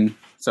his thing,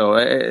 so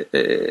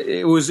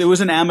it was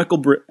an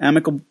amicable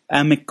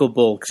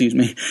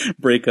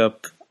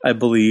breakup, I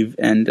believe.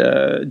 And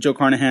Joe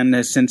Carnahan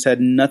has since had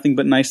nothing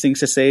but nice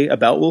things to say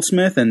about Will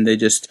Smith, and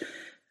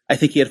I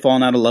think he had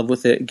fallen out of love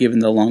with it given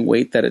the long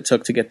wait that it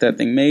took to get that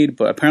thing made.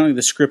 But apparently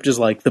the script is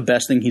like the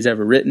best thing he's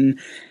ever written.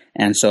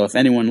 And so if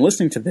anyone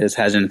listening to this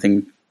has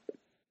anything,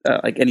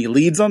 like any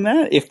leads on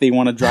that, if they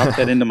want to drop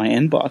that into my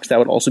inbox, that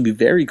would also be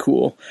very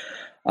cool.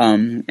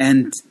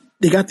 And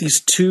they got these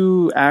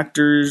 2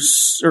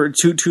 actors or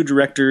two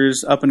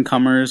directors, up and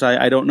comers.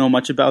 I don't know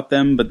much about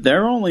them, but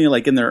they're only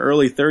like in their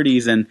early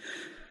 30s, and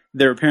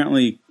they're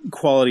apparently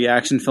quality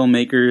action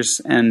filmmakers,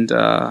 and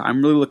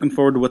I'm really looking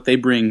forward to what they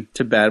bring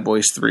to Bad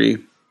Boys 3.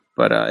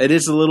 But it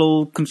is a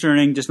little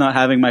concerning just not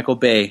having Michael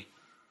Bay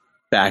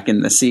back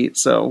in the seat.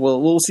 So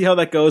we'll see how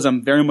that goes.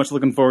 I'm very much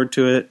looking forward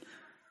to it.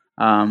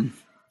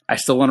 I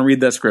still want to read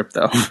that script,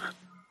 though.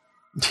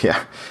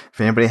 Yeah. If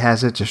anybody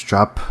has it, just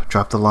drop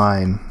the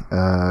line.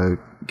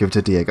 Give it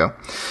to Diego.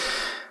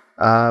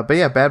 But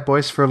yeah, Bad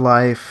Boys for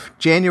Life,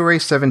 January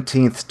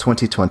 17th,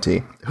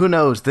 2020. Who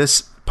knows?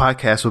 This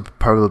podcast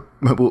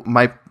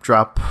might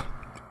drop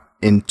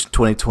in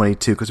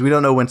 2022 because we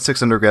don't know when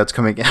Six Underground's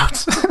coming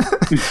out.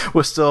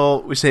 we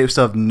still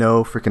have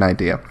no freaking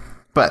idea.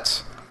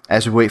 But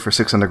as we wait for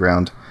Six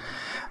Underground,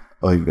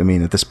 I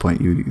mean, at this point,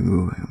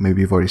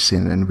 maybe you've already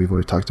seen it and we've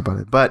already talked about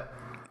it. But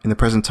in the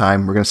present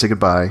time, we're going to say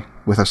goodbye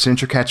with our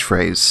signature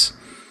catchphrase.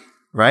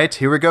 Right?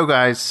 Here we go,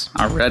 guys.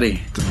 I'm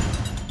ready.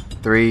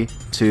 3,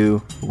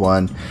 2,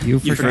 1. You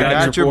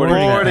forgot your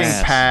boarding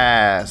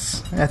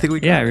pass. I think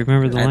we. Yeah, I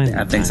remember the line.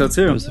 I think so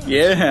too.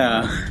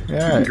 Yeah.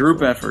 Right.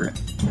 Group effort.